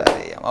కొంచెం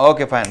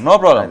okay fine, no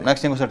problem,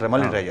 next ఇంకోసారి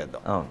మళ్ళీ ట్రై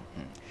చేద్దాం.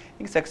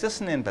 ఇంక సక్సెస్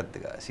నేను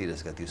పెద్దగా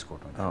సీరియస్గా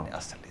తీసుకోవటం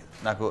అసలు లేదు.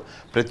 నాకు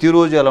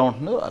ప్రతిరోజు ఎలా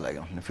ఉంటుందో అలాగే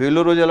ఉంటుంది,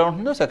 ఫెయిల్యూర్ రోజు ఎలా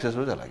ఉంటుందో సక్సెస్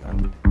రోజు అలాగే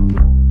ఉంటుంది.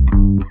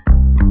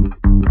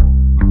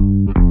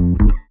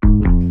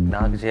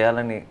 నాకు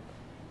చేయాలని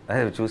అదే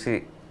చూసి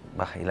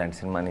ఇలాంటి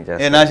సినిమాని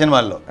నా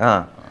సినిమాల్లో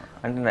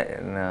అంటే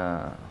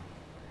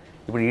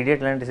ఇప్పుడు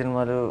ఈడియట్ లాంటి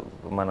సినిమాలు,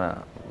 మన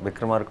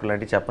విక్రమార్కుడు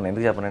లాంటివి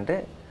ఎందుకు చెప్పనంటే,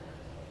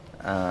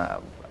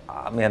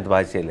 మీ అంత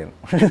బాగా చేయలేను,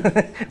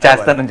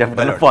 చేస్తానని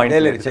చెప్పడం పాయింట్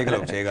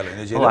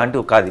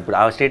అంటూ కాదు. ఇప్పుడు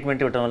ఆ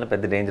స్టేట్మెంట్ ఇవ్వడం వల్ల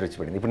పెద్ద డేంజర్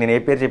వచ్చిపోయింది. ఇప్పుడు నేను ఏ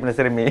పేరు చెప్పినా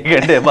సరే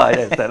మీకంటే బాగా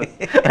చేస్తారు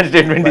ఆ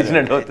స్టేట్మెంట్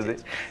ఇచ్చినట్టు అవుతుంది.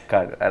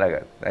 కాదు అలా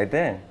కాదు.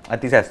 అయితే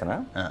అది తీసేస్తానా,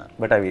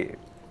 బట్ అవి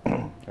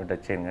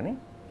టచ్ చేయను. కానీ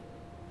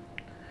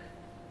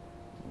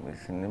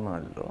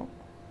సినిమాల్లో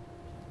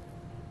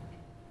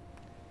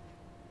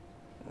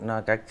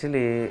నాకు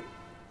యాక్చువల్లీ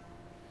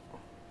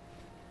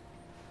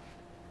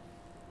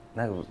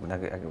నాకు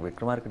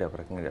విక్రమార్కుడు ఒక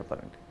రకంగా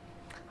చెప్పాలంటే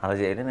అలా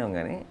చేయలేనేమో,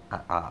 కానీ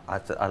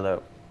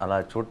అలా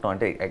చూడటం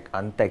అంటే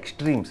అంత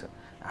ఎక్స్ట్రీమ్స్,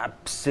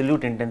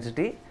 అబ్సల్యూట్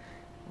ఇంటెన్సిటీ,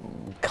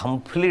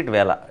 కంప్లీట్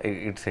వేళ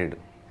ఇటు సైడ్,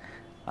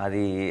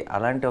 అది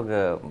అలాంటి ఒక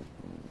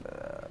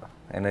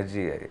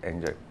ఎనర్జీ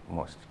ఎంజాయ్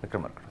మోస్ట్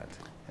విక్రమార్కుడు.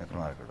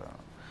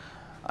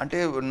 అంటే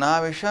నా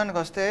విషయానికి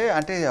వస్తే,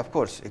 అంటే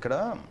అఫ్కోర్స్ ఇక్కడ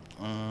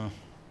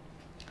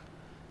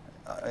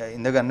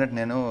ఇందాక అన్నట్టు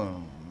నేను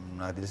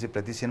నాకు తెలిసి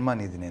ప్రతి సినిమా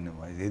నీది, నేను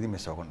ఏది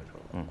మిస్ అవ్వకుండా,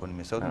 కొన్ని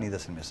మిస్ అవుతుంది, నీది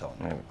అసలు మిస్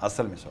అవ్వను,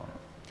 అస్సలు మిస్ అవ్వను.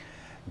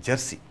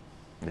 జెర్సీ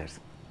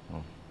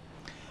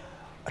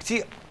వచ్చి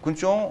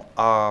కొంచెం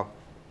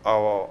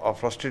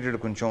ఫ్రస్ట్రేటెడ్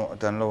కొంచెం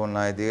తనలో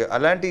ఉన్నది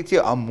అలాంటి ఇచ్చి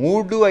ఆ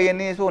మూడు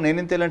అవన్నీ. సో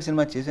నేను ఇలాంటి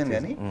సినిమా చేశాను,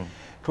 కానీ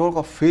టోటల్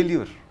ఆఫ్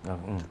ఫెయిల్యూర్,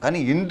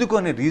 కానీ ఎందుకు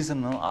అనే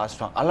రీజన్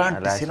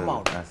అలాంటి సినిమా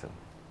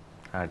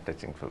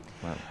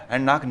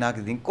అండ్ నాకు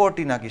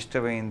ఇంకోటి నాకు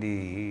ఇష్టమైంది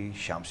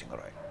శ్యామ్ సింగ్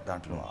రాయ్,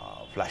 దాంట్లో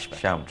ఫ్లాష్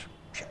బ్యాక్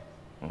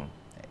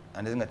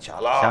నిజంగా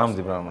చాలా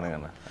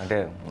అంటే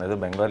ఏదో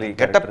బెంగాలీ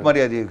గెటప్, మరి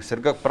అది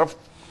సరిగ్గా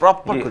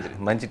ప్రాపర్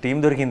మంచి టీం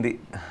దొరికింది.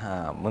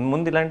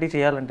 ముందు ఇలాంటివి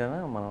చేయాలంటేనా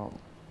మనం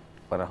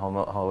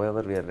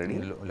however we are ready,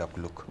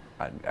 look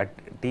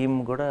team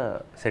కూడా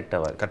సెట్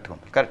అవ్వాలి,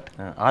 కరెక్ట్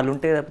వాళ్ళు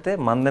ఉంటే తప్పితే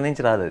మంద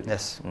నుంచి రాదు అది.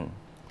 ఎస్,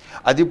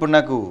 అది ఇప్పుడు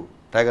నాకు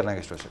టైగర్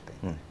నాగేశ్వర సెట్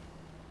అయింది.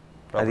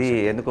 అది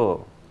ఎందుకో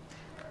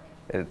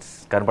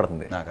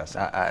కనపడుతుంది,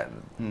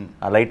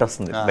 ఆ లైట్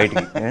వస్తుంది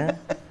బయటికి.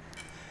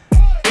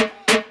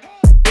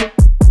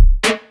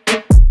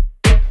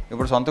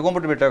 ఇప్పుడు సొంత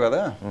కుంపటి పెట్టావు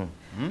కదా,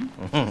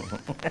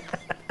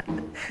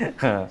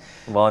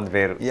 బాగుంది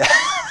పేరు,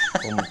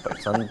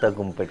 సొంత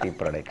కుంపటి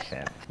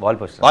ప్రొడక్షన్.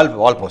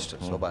 Wall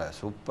poster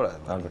super.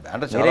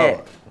 అంటే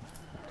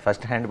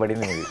ఫస్ట్ హ్యాండ్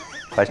పడింది ఇది,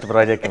 ఫస్ట్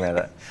ప్రాజెక్ట్ మీద.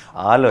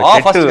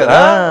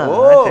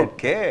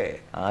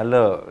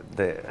 ఆలో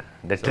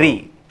the tree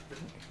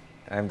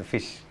and the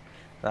fish,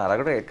 అలా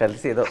కూడా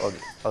కలిసి ఏదో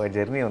ఒక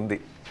జర్నీ ఉంది.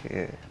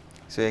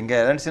 సో ఇంకా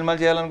ఎలాంటి సినిమాలు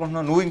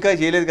చేయాలనుకుంటున్నావు? నువ్వు ఇంకా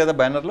చేయలేదు కదా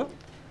బ్యానర్లో?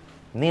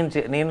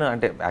 నేను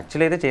అంటే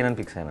యాక్చువల్లీ అయితే చేయనని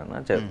ఫిక్స్ అయినా,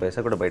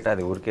 పైసా కూడా బయట,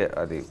 అది ఊరికే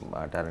అది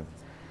టాలెంట్.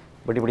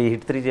 బట్ ఇప్పుడు ఈ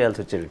హిట్ 3 చేయాల్సి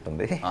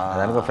వచ్చేటట్టుంది.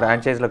 దానికి ఒక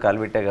ఫ్రాంచైజ్లో కాలు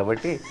పెట్టా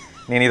కాబట్టి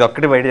నేను ఇది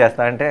ఒక్కటి బయట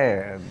చేస్తా అంటే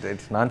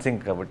ఇట్స్ నాన్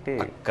సింక్ కాబట్టి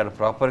ఇక్కడ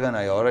ప్రాపర్గా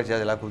నా ఎవరో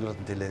చేయాలి ఎలా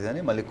కుదురుతుంది తెలియదు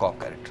కానీ మళ్ళీ కాక్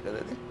క్యారెక్టర్ కదా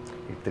అది.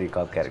 హిట్ 3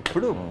 కాక్ క్యారెక్టర్.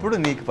 ఇప్పుడు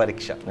నీకు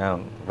పరీక్ష.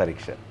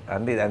 పరీక్ష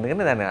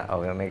అందుకని దాన్ని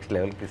నెక్స్ట్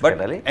లెవెల్కి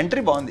తీసుకెళ్ళాలి.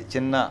 ఎంట్రీ బాగుంది,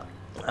 చిన్న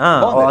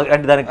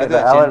అంటే దానికి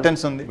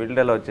ఇంటెన్స్ ఉంది, బిల్డ్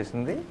అలా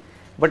వచ్చేసింది.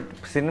 బట్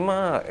సినిమా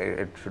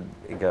ఇట్ షుడ్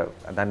ఇక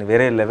దాన్ని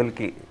వేరే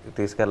లెవెల్కి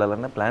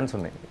తీసుకెళ్లాలన్న ప్లాన్స్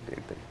ఉన్నాయి.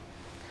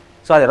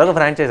 సో అది ఎలాగో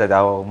ఫ్రాంచైజ్, అది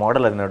ఆ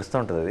మోడల్ అది నడుస్తూ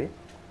ఉంటుంది అది.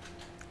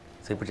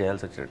 సో ఇప్పుడు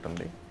చేయాల్సి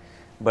వచ్చేటట్టుంది.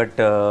 బట్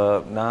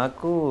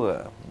నాకు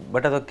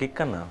అదొక కిక్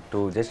అన్న టు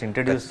జస్ట్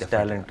ఇంట్రడ్యూస్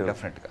టాలెంట్.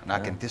 డెఫినెట్గా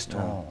నాకు ఎంత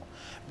ఇష్టం,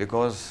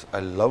 because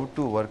I love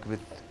to work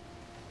with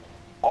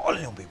all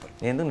new people.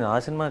 ఎందుకు నేను ఆ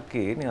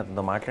సినిమాకి నేను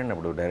అతనితో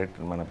మాట్లాడినప్పుడు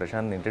డైరెక్టర్ మన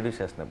ప్రశాంత్ ఇంట్రడ్యూస్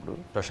చేసినప్పుడు,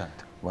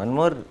 ప్రశాంత్ వన్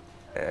మోర్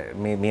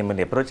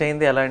మిమ్మల్ని అప్రోచ్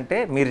అయింది ఎలా అంటే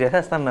మీరు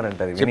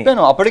చేసేస్తాన్నారంట.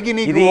 అప్పటికి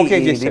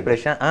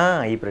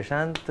ఈ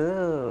ప్రశాంత్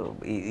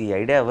ఈ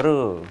ఐడియా ఎవరు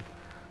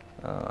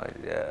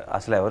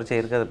అసలు ఎవరు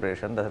చేయరు కదా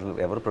ప్రశాంత్, అసలు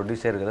ఎవరు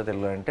ప్రొడ్యూస్ చేయరు కదా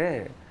తెలుగు అంటే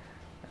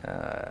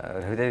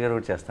రవితేజ గారు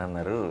కూడా చేస్తా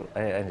అన్నారు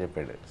అని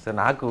చెప్పాడు. సో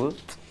నాకు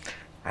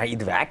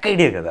ఇది వ్యాక్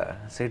ఐడియా కదా.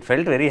 So it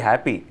felt very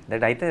happy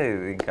that. అయితే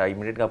ఇంకా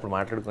ఇమీడియట్గా అప్పుడు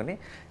మాట్లాడుకొని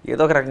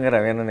ఏదో ఒక రకంగా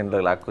రవి అన్న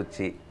నేను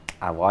లాక్కొచ్చి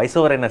ఆ వాయిస్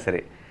ఓవర్ అయినా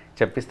సరే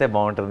చెప్పిస్తే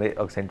బాగుంటుంది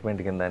ఒక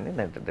సెంటిమెంట్ కింద అని.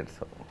 దట్స్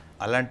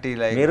అలాంటి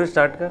లైక్ మీరు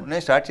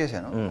నేను స్టార్ట్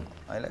చేశాను.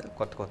 అలాగే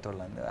కొత్త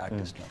వాళ్ళందరూ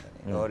ఆర్టిస్టులు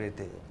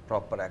ఎవరైతే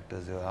ప్రాపర్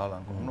యాక్టర్స్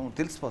కావాలనుకుంటున్నాం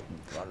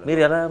తెలిసిపోతుంది.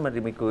 మీరు ఎలా మరి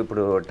మీకు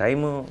ఇప్పుడు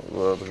టైము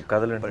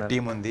కథలు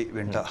టీం ఉంది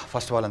వింటా,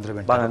 ఫస్ట్ వాళ్ళందరూ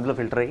వింటా, అందులో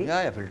ఫిల్టర్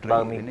అయ్యి ఫిల్టర్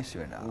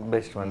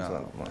బెస్ట్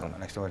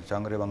నెక్స్ట్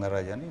చాంగరి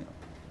బంగారాజు అని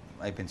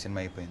అయిపోయింది, సినిమా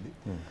అయిపోయింది,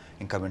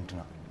 ఇంకా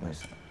వింటున్నా.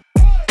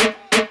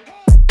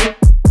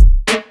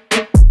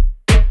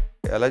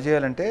 ఎలా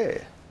చేయాలంటే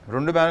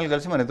 2 బ్యానర్లు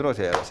కలిసి మన ఇద్దరు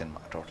చేయాలి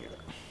సినిమా టోటల్గా.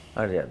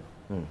 అది చేద్దాం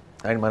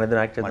అండ్ మన ఇద్దరు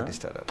యాక్ట్ చేద్దాం.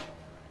 ఇస్తారు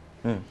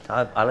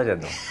అలా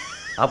చేద్దాం.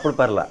 అప్పుడు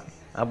పర్లా,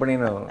 అప్పుడు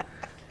నేను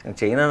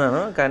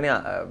చేయనాను కానీ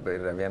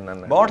రవి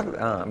అన్న బాగుంటుంది.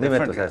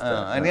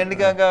 ఎందుకంటే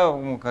కాక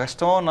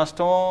కష్టం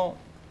నష్టం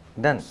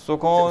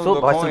సుఖం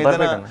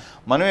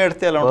మనం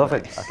ఎడితే ఎలా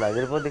అట్లా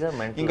అదిరిపోద్దిగా.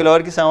 ఇంకా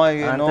ఎవరికి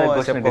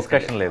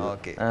డిస్కషన్ లేదు.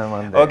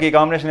 ఓకే, ఈ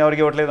కాంబినేషన్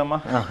ఎవరికి ఇవ్వట్లేదమ్మా?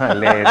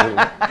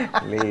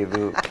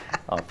 లేదు,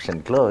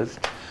 ఆప్షన్ క్లోజ్.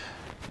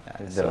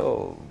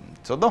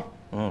 చూద్దాం,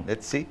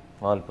 let's see.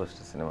 Wall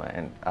poster cinema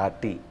and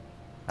RT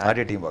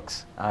team works.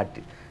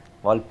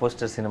 Wall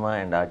poster cinema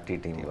and RT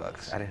team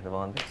works. అరే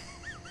బాగుంది,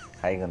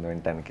 హాయిగా ఉంది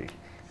వినటానికి.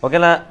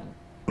 ఒకేలా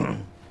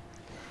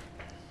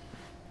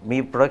మీ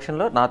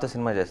ప్రొడక్షన్లో నాతో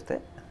సినిమా చేస్తే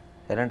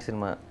ఎలాంటి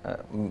సినిమా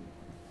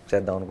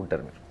చేద్దాం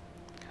అనుకుంటారు మీరు?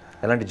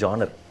 ఎలాంటి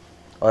జానర్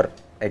ఆర్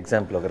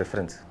ఎగ్జాంపుల్ ఒక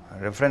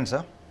రిఫరెన్సా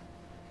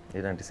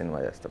ఇలాంటి సినిమా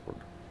చేస్తప్పుడు?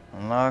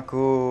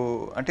 నాకు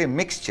అంటే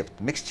మిక్స్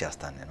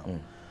చేస్తాను నేను.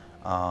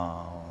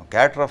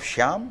 Character of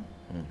Shyam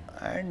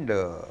and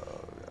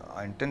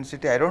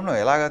intensity I don't know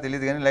ఎలాగా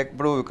తెలియదు కానీ లైక్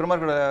ఇప్పుడు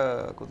విక్రమార్కుడు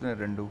కూర్చునే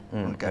రెండు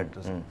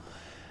క్యారెక్టర్స్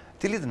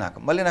తెలియదు నాకు.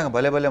 మళ్ళీ నాకు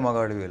భలే భలే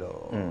మగాడివిలో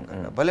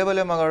భలే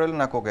భలే మగాడిలో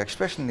నాకు ఒక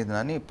ఎక్స్ప్రెషన్ ఇది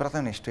అని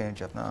ప్రధాన ఇష్టం ఏం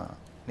చెప్పినా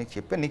నీకు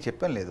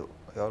చెప్పాను లేదు,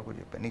 ఎవరికి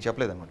చెప్పాను, నీకు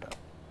చెప్పలేదు అనమాట.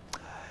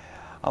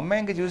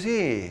 అమ్మాయికి చూసి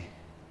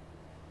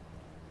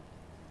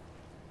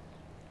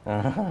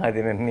అది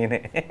నేనే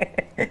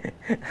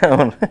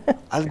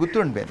అది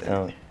గుర్తుండిపోయింది.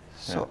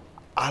 సో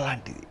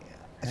అలాంటిది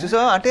చూసా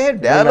అంటే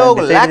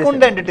డైలాగ్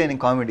లేకుండా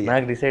ఎంటర్టైనింగ్ కామెడీ.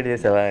 నాకు డిసైడ్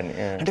చేసావా అని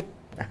అంటే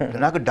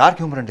నాకు డార్క్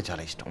హ్యూమర్ అంటే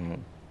చాలా ఇష్టం.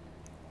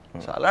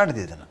 సో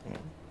అలాంటిది ఏదైనా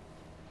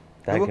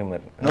డార్క్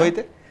హ్యూమర్.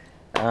 నువ్వైతే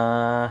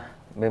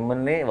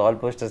మిమ్మల్ని వాల్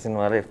పోస్టర్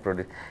సినిమాలో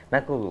ప్రొడ్యూస్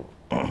నాకు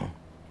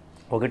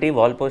ఒకటి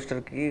వాల్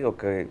పోస్టర్కి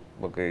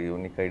ఒక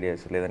యూనిక్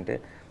ఐడియాస్ లేదంటే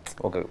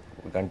ఒక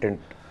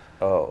కంటెంట్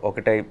ఒక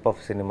టైప్ ఆఫ్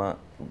సినిమా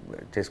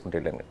చేసుకుంటే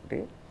కాబట్టి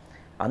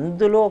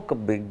అందులో ఒక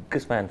బిగ్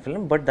స్పాన్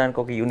ఫిల్మ్ బట్ దానికి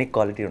ఒక యూనిక్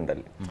క్వాలిటీ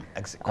ఉండాలి.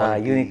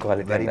 యూనిక్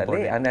క్వాలిటీ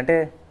ఉండాలి అంటే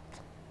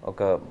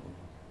ఒక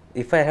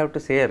if I have to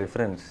say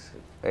reference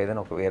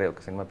ఏదైనా వేరే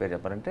ఒక సినిమా పేరు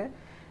చెప్పాలంటే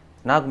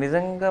నాకు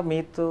నిజంగా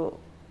మీతో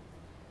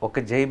ఒక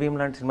జై భీమ్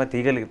లాంటి సినిమా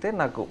తీయగలిగితే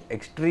నాకు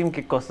ఎక్స్ట్రీమ్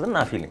కిక్ వస్తుంది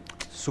నా feeling.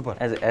 Super.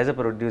 As a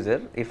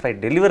producer if I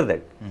deliver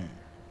that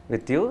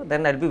with you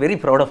then I'll be very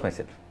proud of my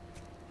self,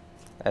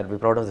 I'll be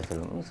proud of the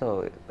film. So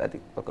అది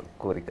ఒక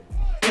కోరిక.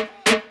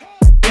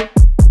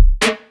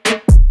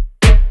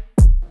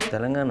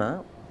 తెలంగాణ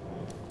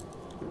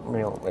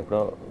మేము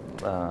ఎప్పుడో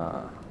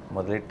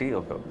మొదలెట్టి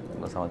ఒక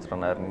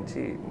సంవత్సరంన్నర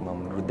నుంచి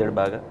మమ్మల్ని రుద్దాడు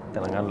బాగా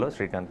తెలంగాణలో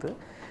శ్రీకాంత్.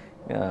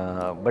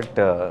 బట్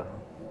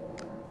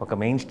ఒక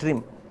మెయిన్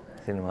స్ట్రీమ్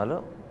సినిమాలో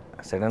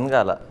సడన్గా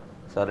అలా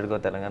సాలిడ్గా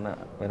తెలంగాణ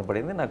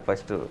వినపడింది నాకు.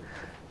 ఫస్ట్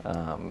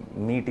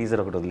మీ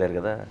టీజర్ ఒకటి వదిలేరు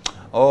కదా.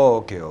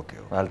 Okay okay.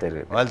 వాళ్ళు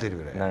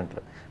తెలివి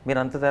దాంట్లో మీరు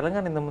అంత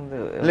తెలంగాణ ఇంత ముందు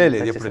లేదు,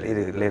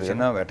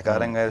 చిన్న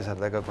వెటకారంగా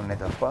సరదాగా కొన్ని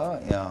తప్ప.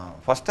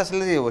 ఫస్ట్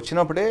అసలు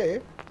వచ్చినప్పుడే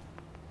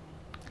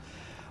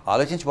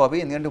ఆలోచించి బాబీ,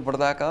 ఎందుకంటే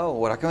ఇప్పటిదాకా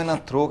ఓ రకమైన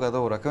త్రో కదా,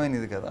 ఓ రకమైన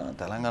ఇది కదా,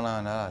 తెలంగాణ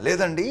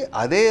లేదండి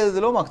అదే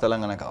ఇదిలో మాకు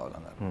తెలంగాణ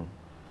కావాలన్నారు.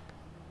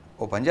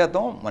 ఓ పని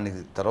చేద్దాం,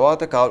 మనకి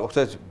తర్వాత కావాలి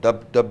ఒకసారి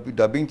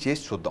డబ్బింగ్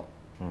చేసి చూద్దాం,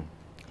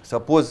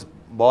 సపోజ్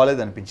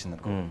బాగాలేదు అనిపించింది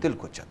అనుకో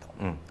తెలుగు వచ్చేద్దాం,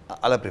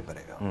 అలా ప్రిపేర్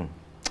అయ్యాం.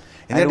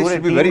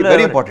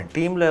 Very important.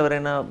 టీంలో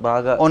ఎవరైనా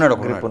బాగా ఉన్నాడు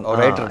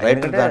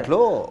రైటర్ దాంట్లో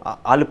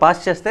వాళ్ళు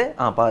పాస్ చేస్తే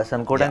పాస్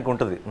అనుకోవడానికి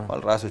ఉంటుంది.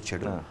 వాళ్ళు రాసి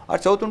వచ్చాడు,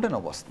 అది చదువుతుంటే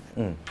నవ్వు వస్తుంది.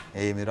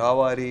 ఏమి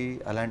రావాలి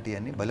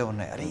అలాంటివన్నీ భలే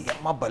ఉన్నాయి, అరే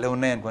అమ్మ భలే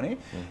ఉన్నాయి అనుకొని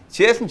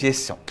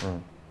చేసాం.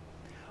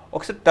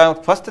 ఒకసారి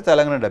ఫస్ట్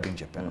తెలంగాణ డబ్బింగ్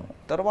చెప్పాను,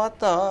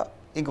 తర్వాత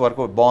ఇంక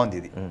వరకు బాగుంది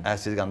ఇది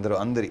యాసిడ్గా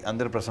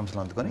అందరి ప్రశంసలు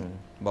అందుకొని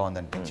బాగుంది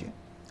అనిపించి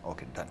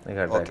ఓకే డన్,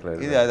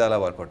 ఇది అది అలా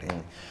వర్కౌట్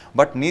అయింది.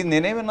 బట్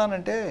నేనేం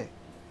విన్నానంటే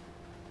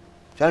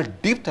చాలా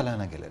డీప్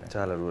తెలంగాణకి వెళ్ళారు,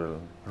 చాలా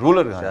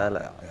రూరల్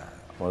చాలా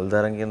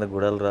మొలదారం కింద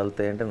గుడాలు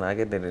రాలుతాయి అంటే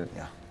నాకే తెలియదు.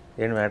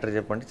 ఏంటి మ్యాటర్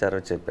చెప్పండి చాలా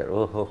చెప్పారు.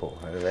 ఓహోహో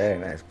వెరీ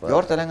నైస్.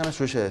 ఎవరు Telangana?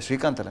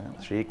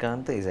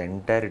 Srikanth is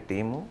entire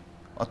team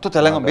మొత్తం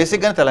తెలంగాణ,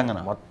 బేసిక్గానే తెలంగాణ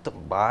మొత్తం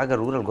బాగా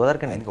రూరల్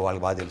గోదావరికి. ఇంకా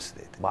వాళ్ళకి బాగా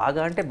తెలుస్తుంది బాగా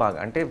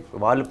అంటే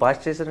వాళ్ళు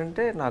పాస్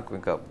చేశారంటే నాకు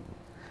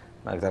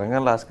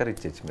తెలంగాణలో ఆస్కార్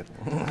ఇచ్చేచ్చు మీరు.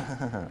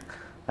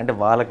 అంటే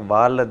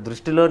వాళ్ళ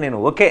దృష్టిలో నేను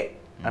ఓకే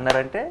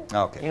అన్నారంటే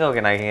ఇంకా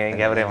ఓకే, నాకు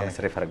ఇంకెవరేమన్నా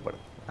సరే ఫరక్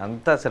పడదు.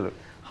 అంతా అసలు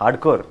హార్డ్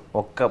కోర్.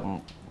 ఒక్క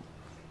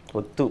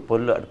పొత్తు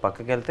పొల్లు అటు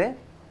పక్కకి వెళ్తే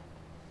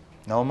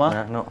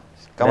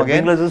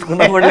లో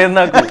చూసుకున్నా కూడా లేదు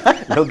నాకు,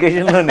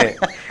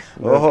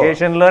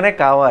 లొకేషన్లోనే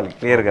కావాలి,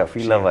 క్లియర్గా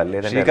ఫీల్ అవ్వాలి.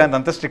 లేదా శ్రీకాంత్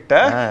అంత స్ట్రిక్టా?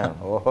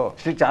 ఓహో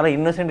స్ట్రిక్ట్, చాలా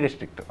ఇన్నోసెంట్గా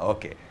స్ట్రిక్ట్.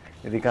 ఓకే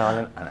ఇది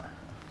కావాలని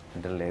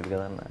అంటే లేదు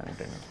కదన్నా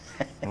అంటే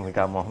మీకు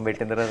ఆ మొహం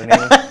పెట్టిన తర్వాత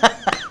నేను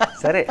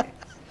సరే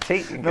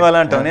చెయ్యి, నువ్వు అలా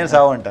అంటావు, నేను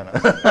సావు అంటాను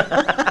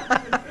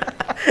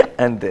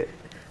అంతే.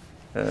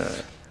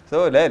 సో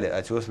లేదు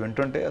అది చూసి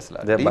వింటుంటే అసలు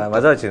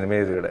మజా వచ్చింది.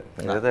 మీరు కూడా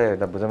ఏదో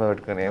డబ్బు జమ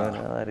పెట్టుకుని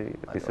ఏమన్నా మరి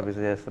పిస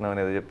చేస్తున్నాం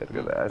అని ఏదో చెప్పారు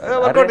కదా,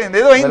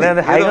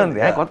 హాయిగా ఉంది,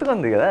 కొత్తగా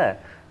ఉంది కదా.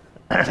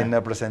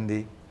 చిన్నప్పుడు సంధి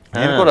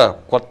నేను కూడా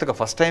కొత్తగా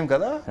ఫస్ట్ టైం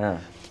కదా,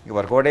 ఇక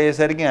వర్కౌట్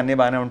అయ్యేసరికి అన్నీ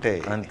బాగానే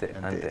ఉంటాయి. అంతే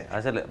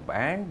అసలు.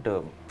 అండ్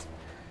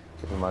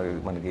ఇప్పుడు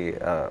మనకి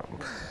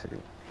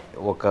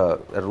ఒక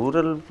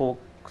రూరల్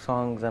ఫోక్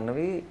సాంగ్స్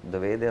అన్నవి the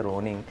way they are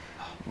owning.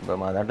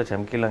 మా దాంట్లో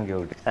చమ్కీలంకి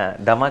ఒకటి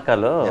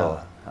ధమాకాలో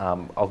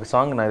ఒక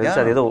సాంగ్ నాకు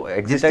తెలుసు, అదేదో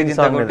ఎగ్జిస్టింగ్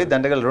సాంగ్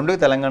దండగలు 2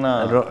 తెలంగాణ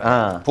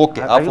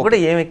కూడా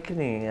ఏం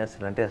ఎక్కింది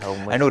అసలు. అంటే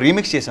అండ్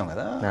రీమిక్స్ చేసాం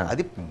కదా,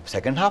 అది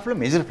సెకండ్ హాఫ్లో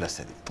మేజర్ ప్లస్.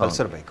 అది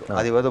పల్సర్ బైక్,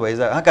 అది ఏదో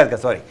వైజాగ్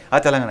కాదు సారీ, ఆ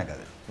తెలంగాణ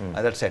కాదు,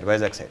 అది అటు side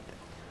Vizag side.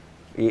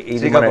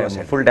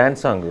 Full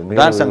dance song,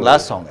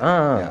 last song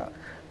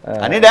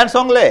అన్ని డాన్స్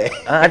సాంగ్లే.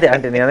 అదే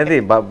అంటే నేను అనేది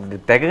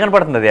తెగ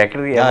కనపడుతుంది అది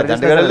ఎక్కడికి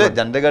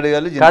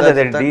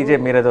డీజే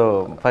మీరు ఏదో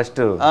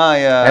ఫస్ట్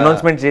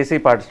అనౌన్స్మెంట్ చేసి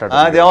పాట స్టార్ట్.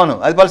 అది అవును,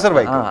 అది పల్సర్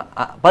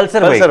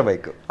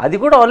బైక్. అది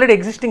కూడా already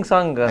existing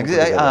song.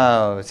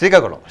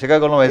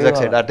 Srikakulam Vizag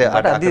side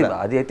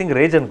అది ఐ థింక్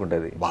రేజ్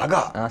అనుకుంటుంది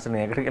బాగా. అసలు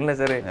నేను ఎక్కడికి వెళ్ళినా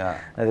సరే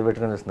అది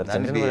పెట్టుకుని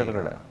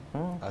వస్తున్నారు.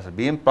 అసలు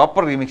బియ్యం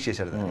ప్రాపర్ రీమిక్స్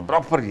చేశాడు,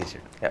 ప్రాపర్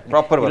చేశాడు,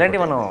 ప్రాపర్. ఇలాంటి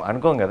మనం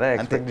అనుకోం కదా,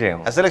 ఎక్స్పెక్ట్ చేయం,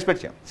 అసలు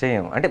ఎక్స్పెక్ట్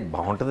చేయం. అంటే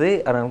బాగుంటుంది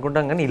అని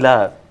అనుకుంటాం కానీ ఇలా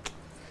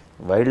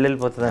వైల్డ్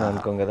వెళ్ళిపోతుంది అని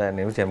అనుకోం కదా.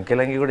 నేను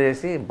చెంకెలంగి కూడా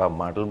చేసి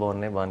మాటలు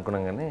బాగున్నాయి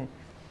అనుకున్నాం కానీ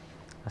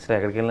అసలు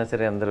ఎక్కడికి వెళ్ళినా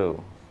సరే అందరూ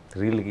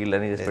రీల్ గీల్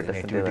అని చేసి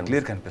పెట్టేస్తుంది,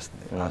 క్లియర్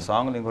కనిపిస్తుంది. ఆ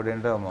సాంగ్ ఇంకోటి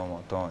ఏంటో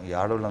మొత్తం ఈ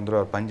ఆడవాళ్ళు అందరూ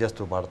పని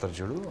చేస్తూ పాడతారు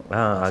చూడు,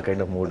 ఆ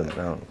కైండ్ ఆఫ్ మూడ్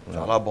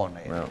చాలా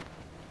బాగున్నాయి.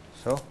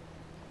 సో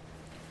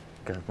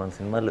మన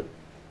సినిమాలు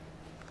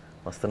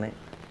వస్తున్నాయి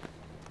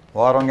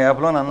వారం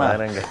గ్యాప్లో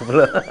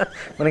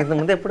మనకి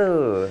ఇంతకుముందు ఎప్పుడు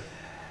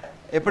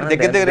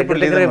దగ్గర ఎప్పుడు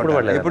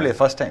లేదు,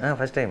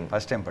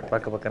 ఫస్ట్ టైం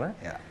పక్కన.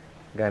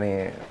 కానీ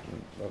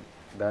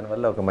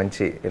దానివల్ల ఒక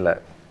మంచి ఇలా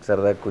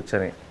సరదాగా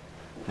కూర్చొని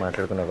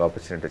మాట్లాడుకునే ఒక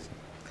ఆపర్చునిటీ వచ్చింది.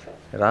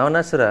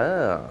 రావణాసుర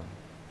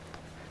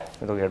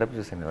ఇంకొక ఎడప్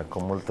చూసాను,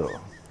 కొమ్ములతో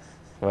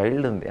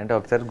వైల్డ్ ఉంది. అంటే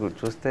ఒకసారి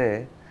చూస్తే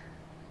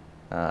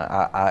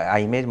ఆ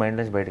ఇమేజ్ మైండ్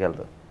నుంచి బయటకు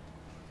వెళ్తాం.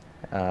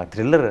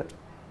 థ్రిల్లర్.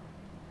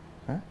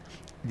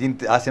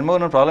 ఆ సినిమా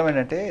ఉన్న ప్రాబ్లం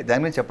ఏంటంటే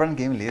దాని మీద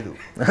చెప్పడానికి ఏమి లేదు,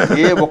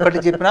 ఏ ఒక్కటి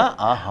చెప్పినా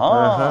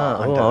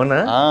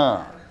అవునా.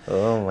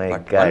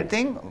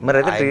 మరి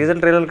అయితే టీజర్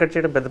ట్రైలర్ కట్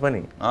చేయడం పెద్ద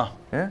పని.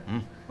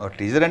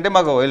 టీజర్ అంటే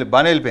మాకు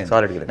బాగానే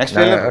వెళ్ళిపోయింది.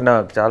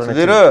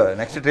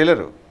 నెక్స్ట్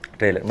ట్రైలర్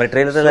మరి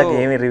ట్రైలర్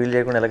ఏమి రివీల్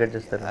చేయకుండా ఎలా కట్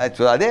చేస్తారు?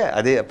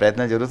 అదే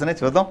ప్రయత్నం జరుగుతున్నాయి,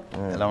 చూద్దాం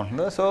ఎలా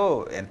ఉంటుందో. సో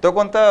ఎంతో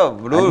కొంత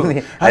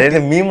అదే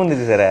మీ ముందు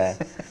చూసారా,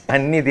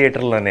 అన్ని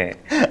థియేటర్లోనే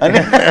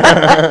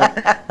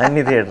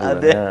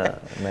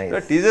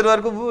టీజర్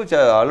వరకు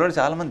ఆల్రెడీ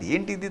చాలా మంది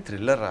ఏంటి ఇది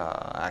థ్రిల్లరా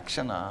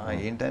యాక్షనా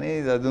ఏంటని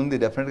అది ఉంది,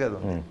 డెఫినెట్గా అది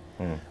ఉంది,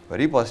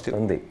 వెరీ పాజిటివ్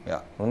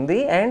ఉంది.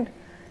 అండ్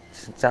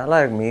చాలా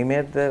మీ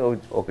మీద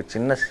ఒక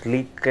చిన్న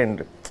స్లీక్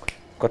అండ్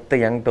కొత్త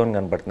యంగ్ టోన్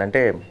కనపడుతుంది.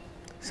 అంటే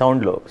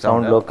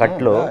సౌండ్లో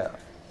కట్లో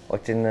ఒక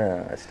చిన్న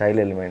స్టైల్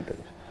ఎలిమెంట్.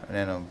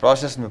 నేను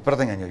ప్రాసెస్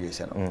విపరీతంగా ఎంజాయ్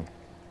చేశాను,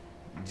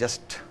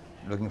 జస్ట్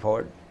లుకింగ్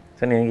ఫార్వర్డ్.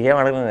 సో నేను ఏం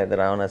అడగను కదా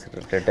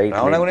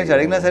రావణ గురించి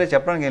అడిగినా సరే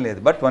చెప్పడానికి ఏం లేదు,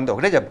 బట్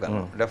ఒకటే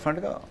చెప్పగలను,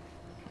 డెఫినెట్గా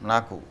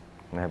నాకు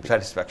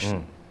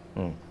సాటిస్ఫాక్షన్.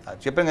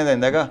 చెప్పాను కదా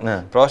ఇందాక,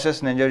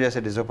 ప్రాసెస్ని ఎంజాయ్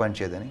చేస్తే డిసప్పాయింట్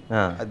చేయదని,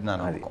 అది నా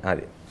నమ్మకం.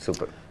 అది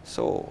super.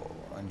 So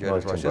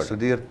enjoy process.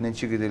 Sudheer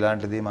నుంచి ఇది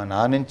ఇలాంటిది, మా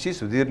నా నుంచి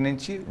సుధీర్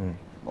నుంచి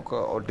ఒక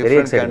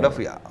డిఫరెంట్ కైండ్ ఆఫ్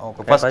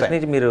ఒక ఫస్ట్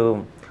నుంచి మీరు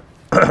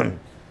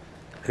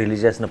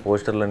రిలీజ్ చేసిన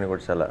పోస్టర్లోని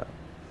కూడా చాలా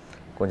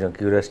కొంచెం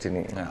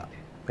క్యూరియాసిటీని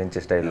పెంచే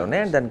స్టైల్లోనే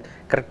దానికి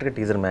కరెక్ట్గా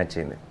టీజర్ మ్యాచ్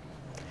అయింది.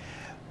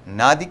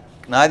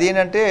 నాది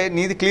ఏంటంటే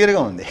నీది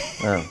క్లియర్గా ఉంది,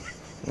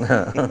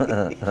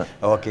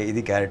 ఓకే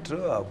ఇది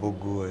క్యారెక్టర్ ఆ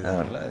బొగ్గు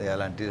అది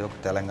అలాంటి ఒక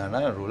తెలంగాణ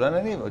రూల్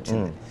అని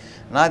వచ్చింది.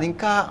 నాది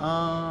ఇంకా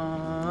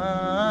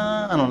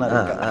అని ఉన్నారు.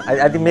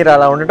 అది మీరు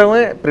అలా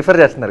ఉండటమే ప్రిఫర్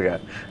చేస్తున్నారు కదా,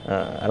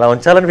 అలా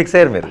ఉంచాలని ఫిక్స్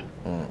అయ్యారు మీరు.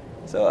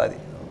 సో అది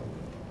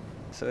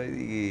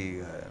ఇది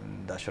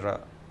దసరా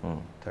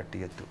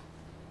 30th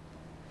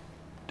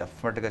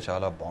డెఫినెట్గా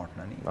చాలా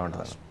బాగుంటుందని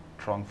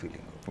strong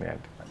feeling.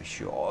 Wish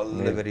you all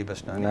the very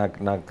best.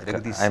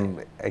 I'm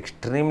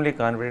extremely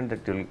confident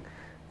that you'll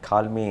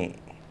call me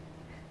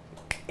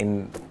in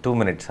 2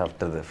 minutes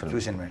after the film.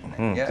 చూసిన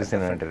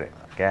వెంటనే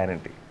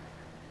గ్యారంటీ.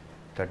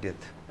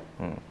 30th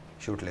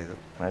షూట్ లేదు.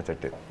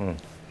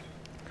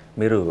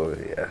 మీరు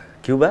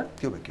క్యూబా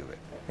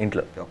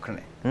ఇంట్లో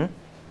ఒక్కనే.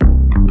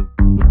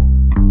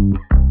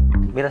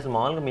 మీరు అసలు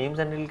మామూలుగా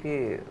మీమ్స్ అన్నిటికి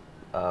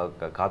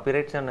కాపీ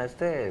రైట్స్ అని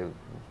వేస్తే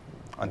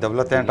డబ్బులు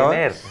వస్తాయంటావా?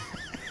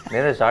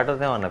 నేనే స్టార్ట్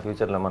అవుతామన్నా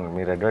ఫ్యూచర్లో. మనకు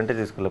మీరు అడ్వాంటేజ్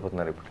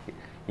తీసుకోలేకపోతున్నారు ఇప్పటికి.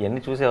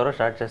 ఇవన్నీ చూసి ఎవరో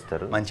స్టార్ట్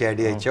చేస్తారు. మంచి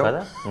ఐడియా ఇచ్చావు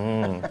కదా.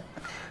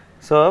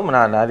 సో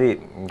నాది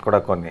కూడా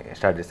కొన్ని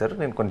స్టార్ట్ చేస్తారు,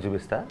 నేను కొన్ని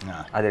చూపిస్తా.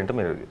 అదేంటో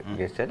మీరు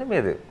గెస్ట్ చేయాలి.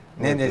 మీరు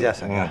నేను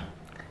చేస్తాను.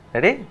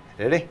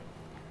 రెడీ.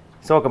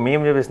 సో ఒక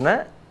మీమ్ చూపిస్తున్నా,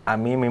 ఆ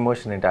మీమ్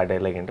ఇమోషన్ ఏంటి, ఆ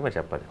డైలాగ్ ఏంటి మీరు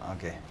చెప్పాలి.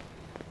 ఓకే.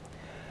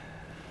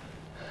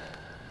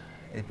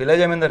 ఇది పిల్ల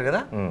జమీందారు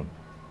కదా.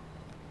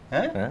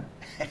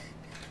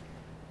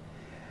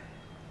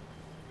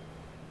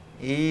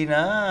 ఈయన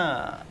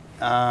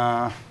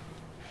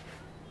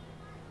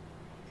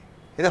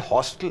ఏదో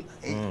హాస్టల్,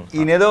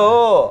 ఈయనేదో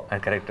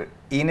కరెక్ట్,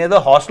 ఈయనేదో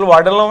హాస్టల్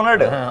వార్డెన్లో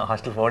ఉన్నాడు.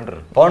 హాస్టల్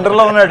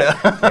ఫౌండర్లో ఉన్నాడు.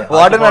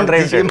 వార్డెన్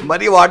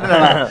మరి వార్డెన్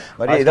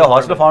మరి ఏదో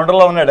హాస్టల్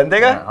ఫౌండర్లో ఉన్నాడు.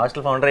 అంతేగా,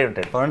 హాస్టల్ ఫౌండర్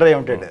అయి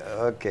ఉంటాడు.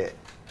 ఓకే.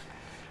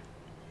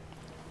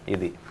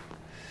 ఇది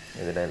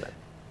డైలాగ్.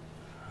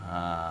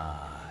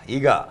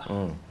 ఇక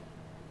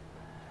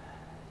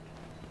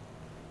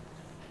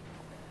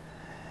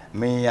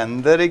మీ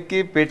అందరికీ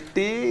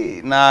పెట్టి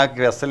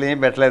నాకు అసలు ఏం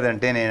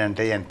పెట్టలేదంటే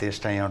నేనంటే ఎంత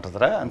ఇష్టం అయి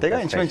ఉంటుందిరా. అంతేగా,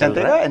 ఇంచుమించు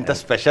అంతేగా. ఎంత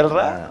స్పెషల్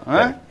రా.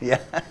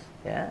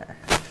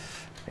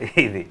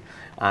 ఇది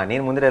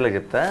నేను ముందు డైలాగ్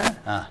చెప్తా,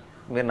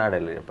 మీరు నా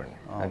డైలాగ్ చెప్పండి.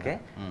 ఓకే.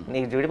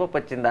 నీకు జీడిపప్పు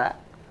వచ్చిందా?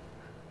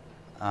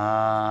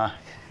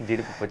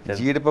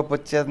 జీడిపప్పు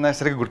వచ్చేది నాకు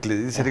సరిగ్గా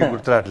గుర్తులేదు. ఇది సరిగ్గా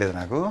గుర్తు రావట్లేదు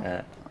నాకు.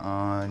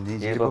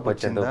 జీడిపప్పు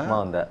వచ్చిందా?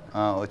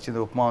 వచ్చింది.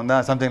 ఉప్మా ఉందా?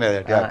 సంథింగ్ లేదు.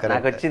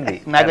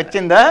 నాకు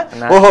వచ్చిందా?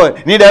 ఓహో,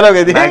 నీ డైలాగ్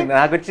అది.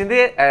 నాకు వచ్చింది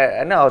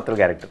అని అవతల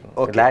క్యారెక్టర్.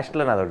 లాస్ట్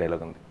లో నాదో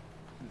డైలాగ్ ఉంది.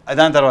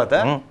 దాని తర్వాత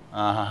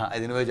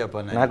అది నువ్వే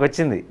చెప్పాను. నాకు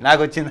వచ్చింది.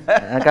 నాకు వచ్చిందా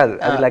కాదు,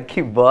 అది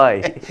lucky boy.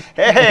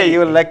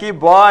 You lucky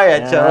boy.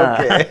 అచ్చా,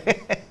 ఓకే.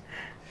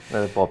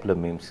 Popular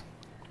memes.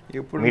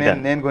 ఇప్పుడు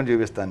నేను కొంచెం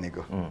చూపిస్తాను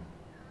నీకు.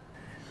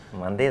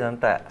 మంది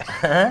ఇదంతా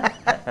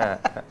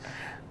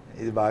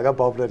ఇది బాగా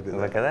పాపులర్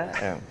కదా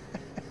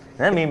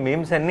మీ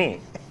మీమ్స్ అన్నీ.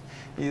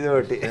 ఇది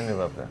ఒకటి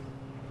బాబు.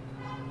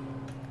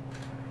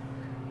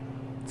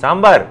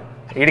 సాంబార్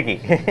ఇడికి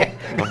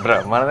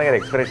మన దగ్గర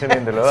ఎక్స్ప్రెషన్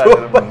ఇందులో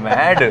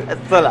mad.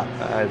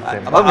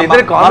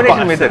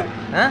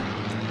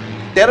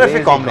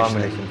 Terrific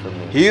combination.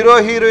 Hero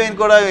heroine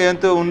కూడా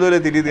ఎంతో ఉందో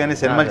లేదో తెలియదు కానీ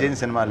సినిమాలు చేసిన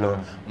సినిమాల్లో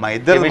మా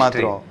ఇద్దరు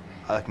మాత్రం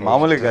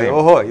మామూలుగా.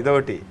 ఓహో,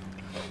 ఇదొకటి.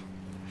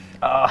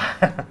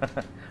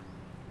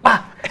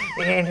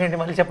 ఏంటంటే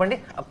మళ్ళీ చెప్పండి.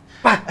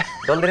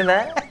 తొలరిందా?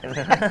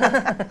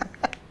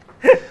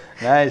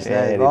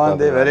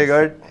 బాగుంది, వెరీ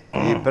గుడ్.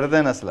 ఈ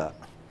ప్రధాన అసలు.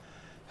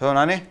 సో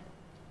నాని,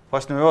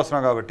 ఫస్ట్ నువ్వే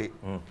వస్తున్నావు కాబట్టి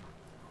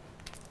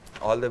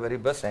all the very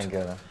best. Thank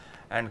you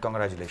and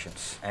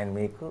congratulations. And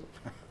మీకు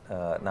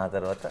నా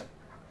తర్వాత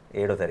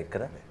 7వ తారీఖు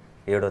కదా,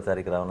 7వ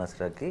తారీఖు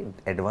రావణాసురకి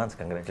advance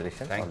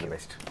congratulation. Thank you.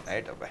 Best.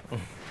 Right అబ్బాయి.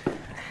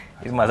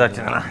 ఇది మజా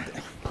వచ్చిందా?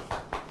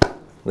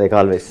 Like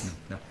always.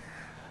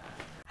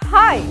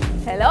 Hi,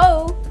 hello.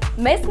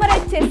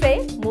 Mesmerise చేసే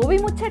మూవీ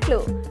ముచ్చట్లు,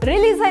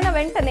 రిలీజ్ అయిన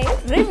వెంటనే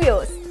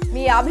రివ్యూస్,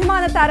 మీ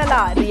అభిమాన తారల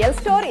రియల్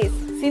స్టోరీస్,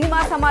 సినిమా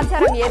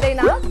సమాచారం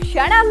ఏదైనా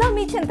క్షణాల్లో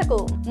మీ చెంతకు.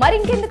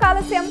 మరింకెందుకు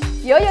ఆలస్యం,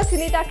 యోయో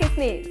సినీ టాకీస్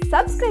ని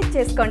సబ్స్క్రైబ్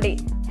చేసుకోండి.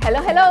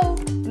 హలో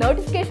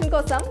నోటిఫికేషన్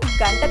కోసం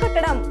గంట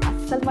కొట్టడం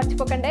అస్సలు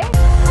మర్చిపోకండి.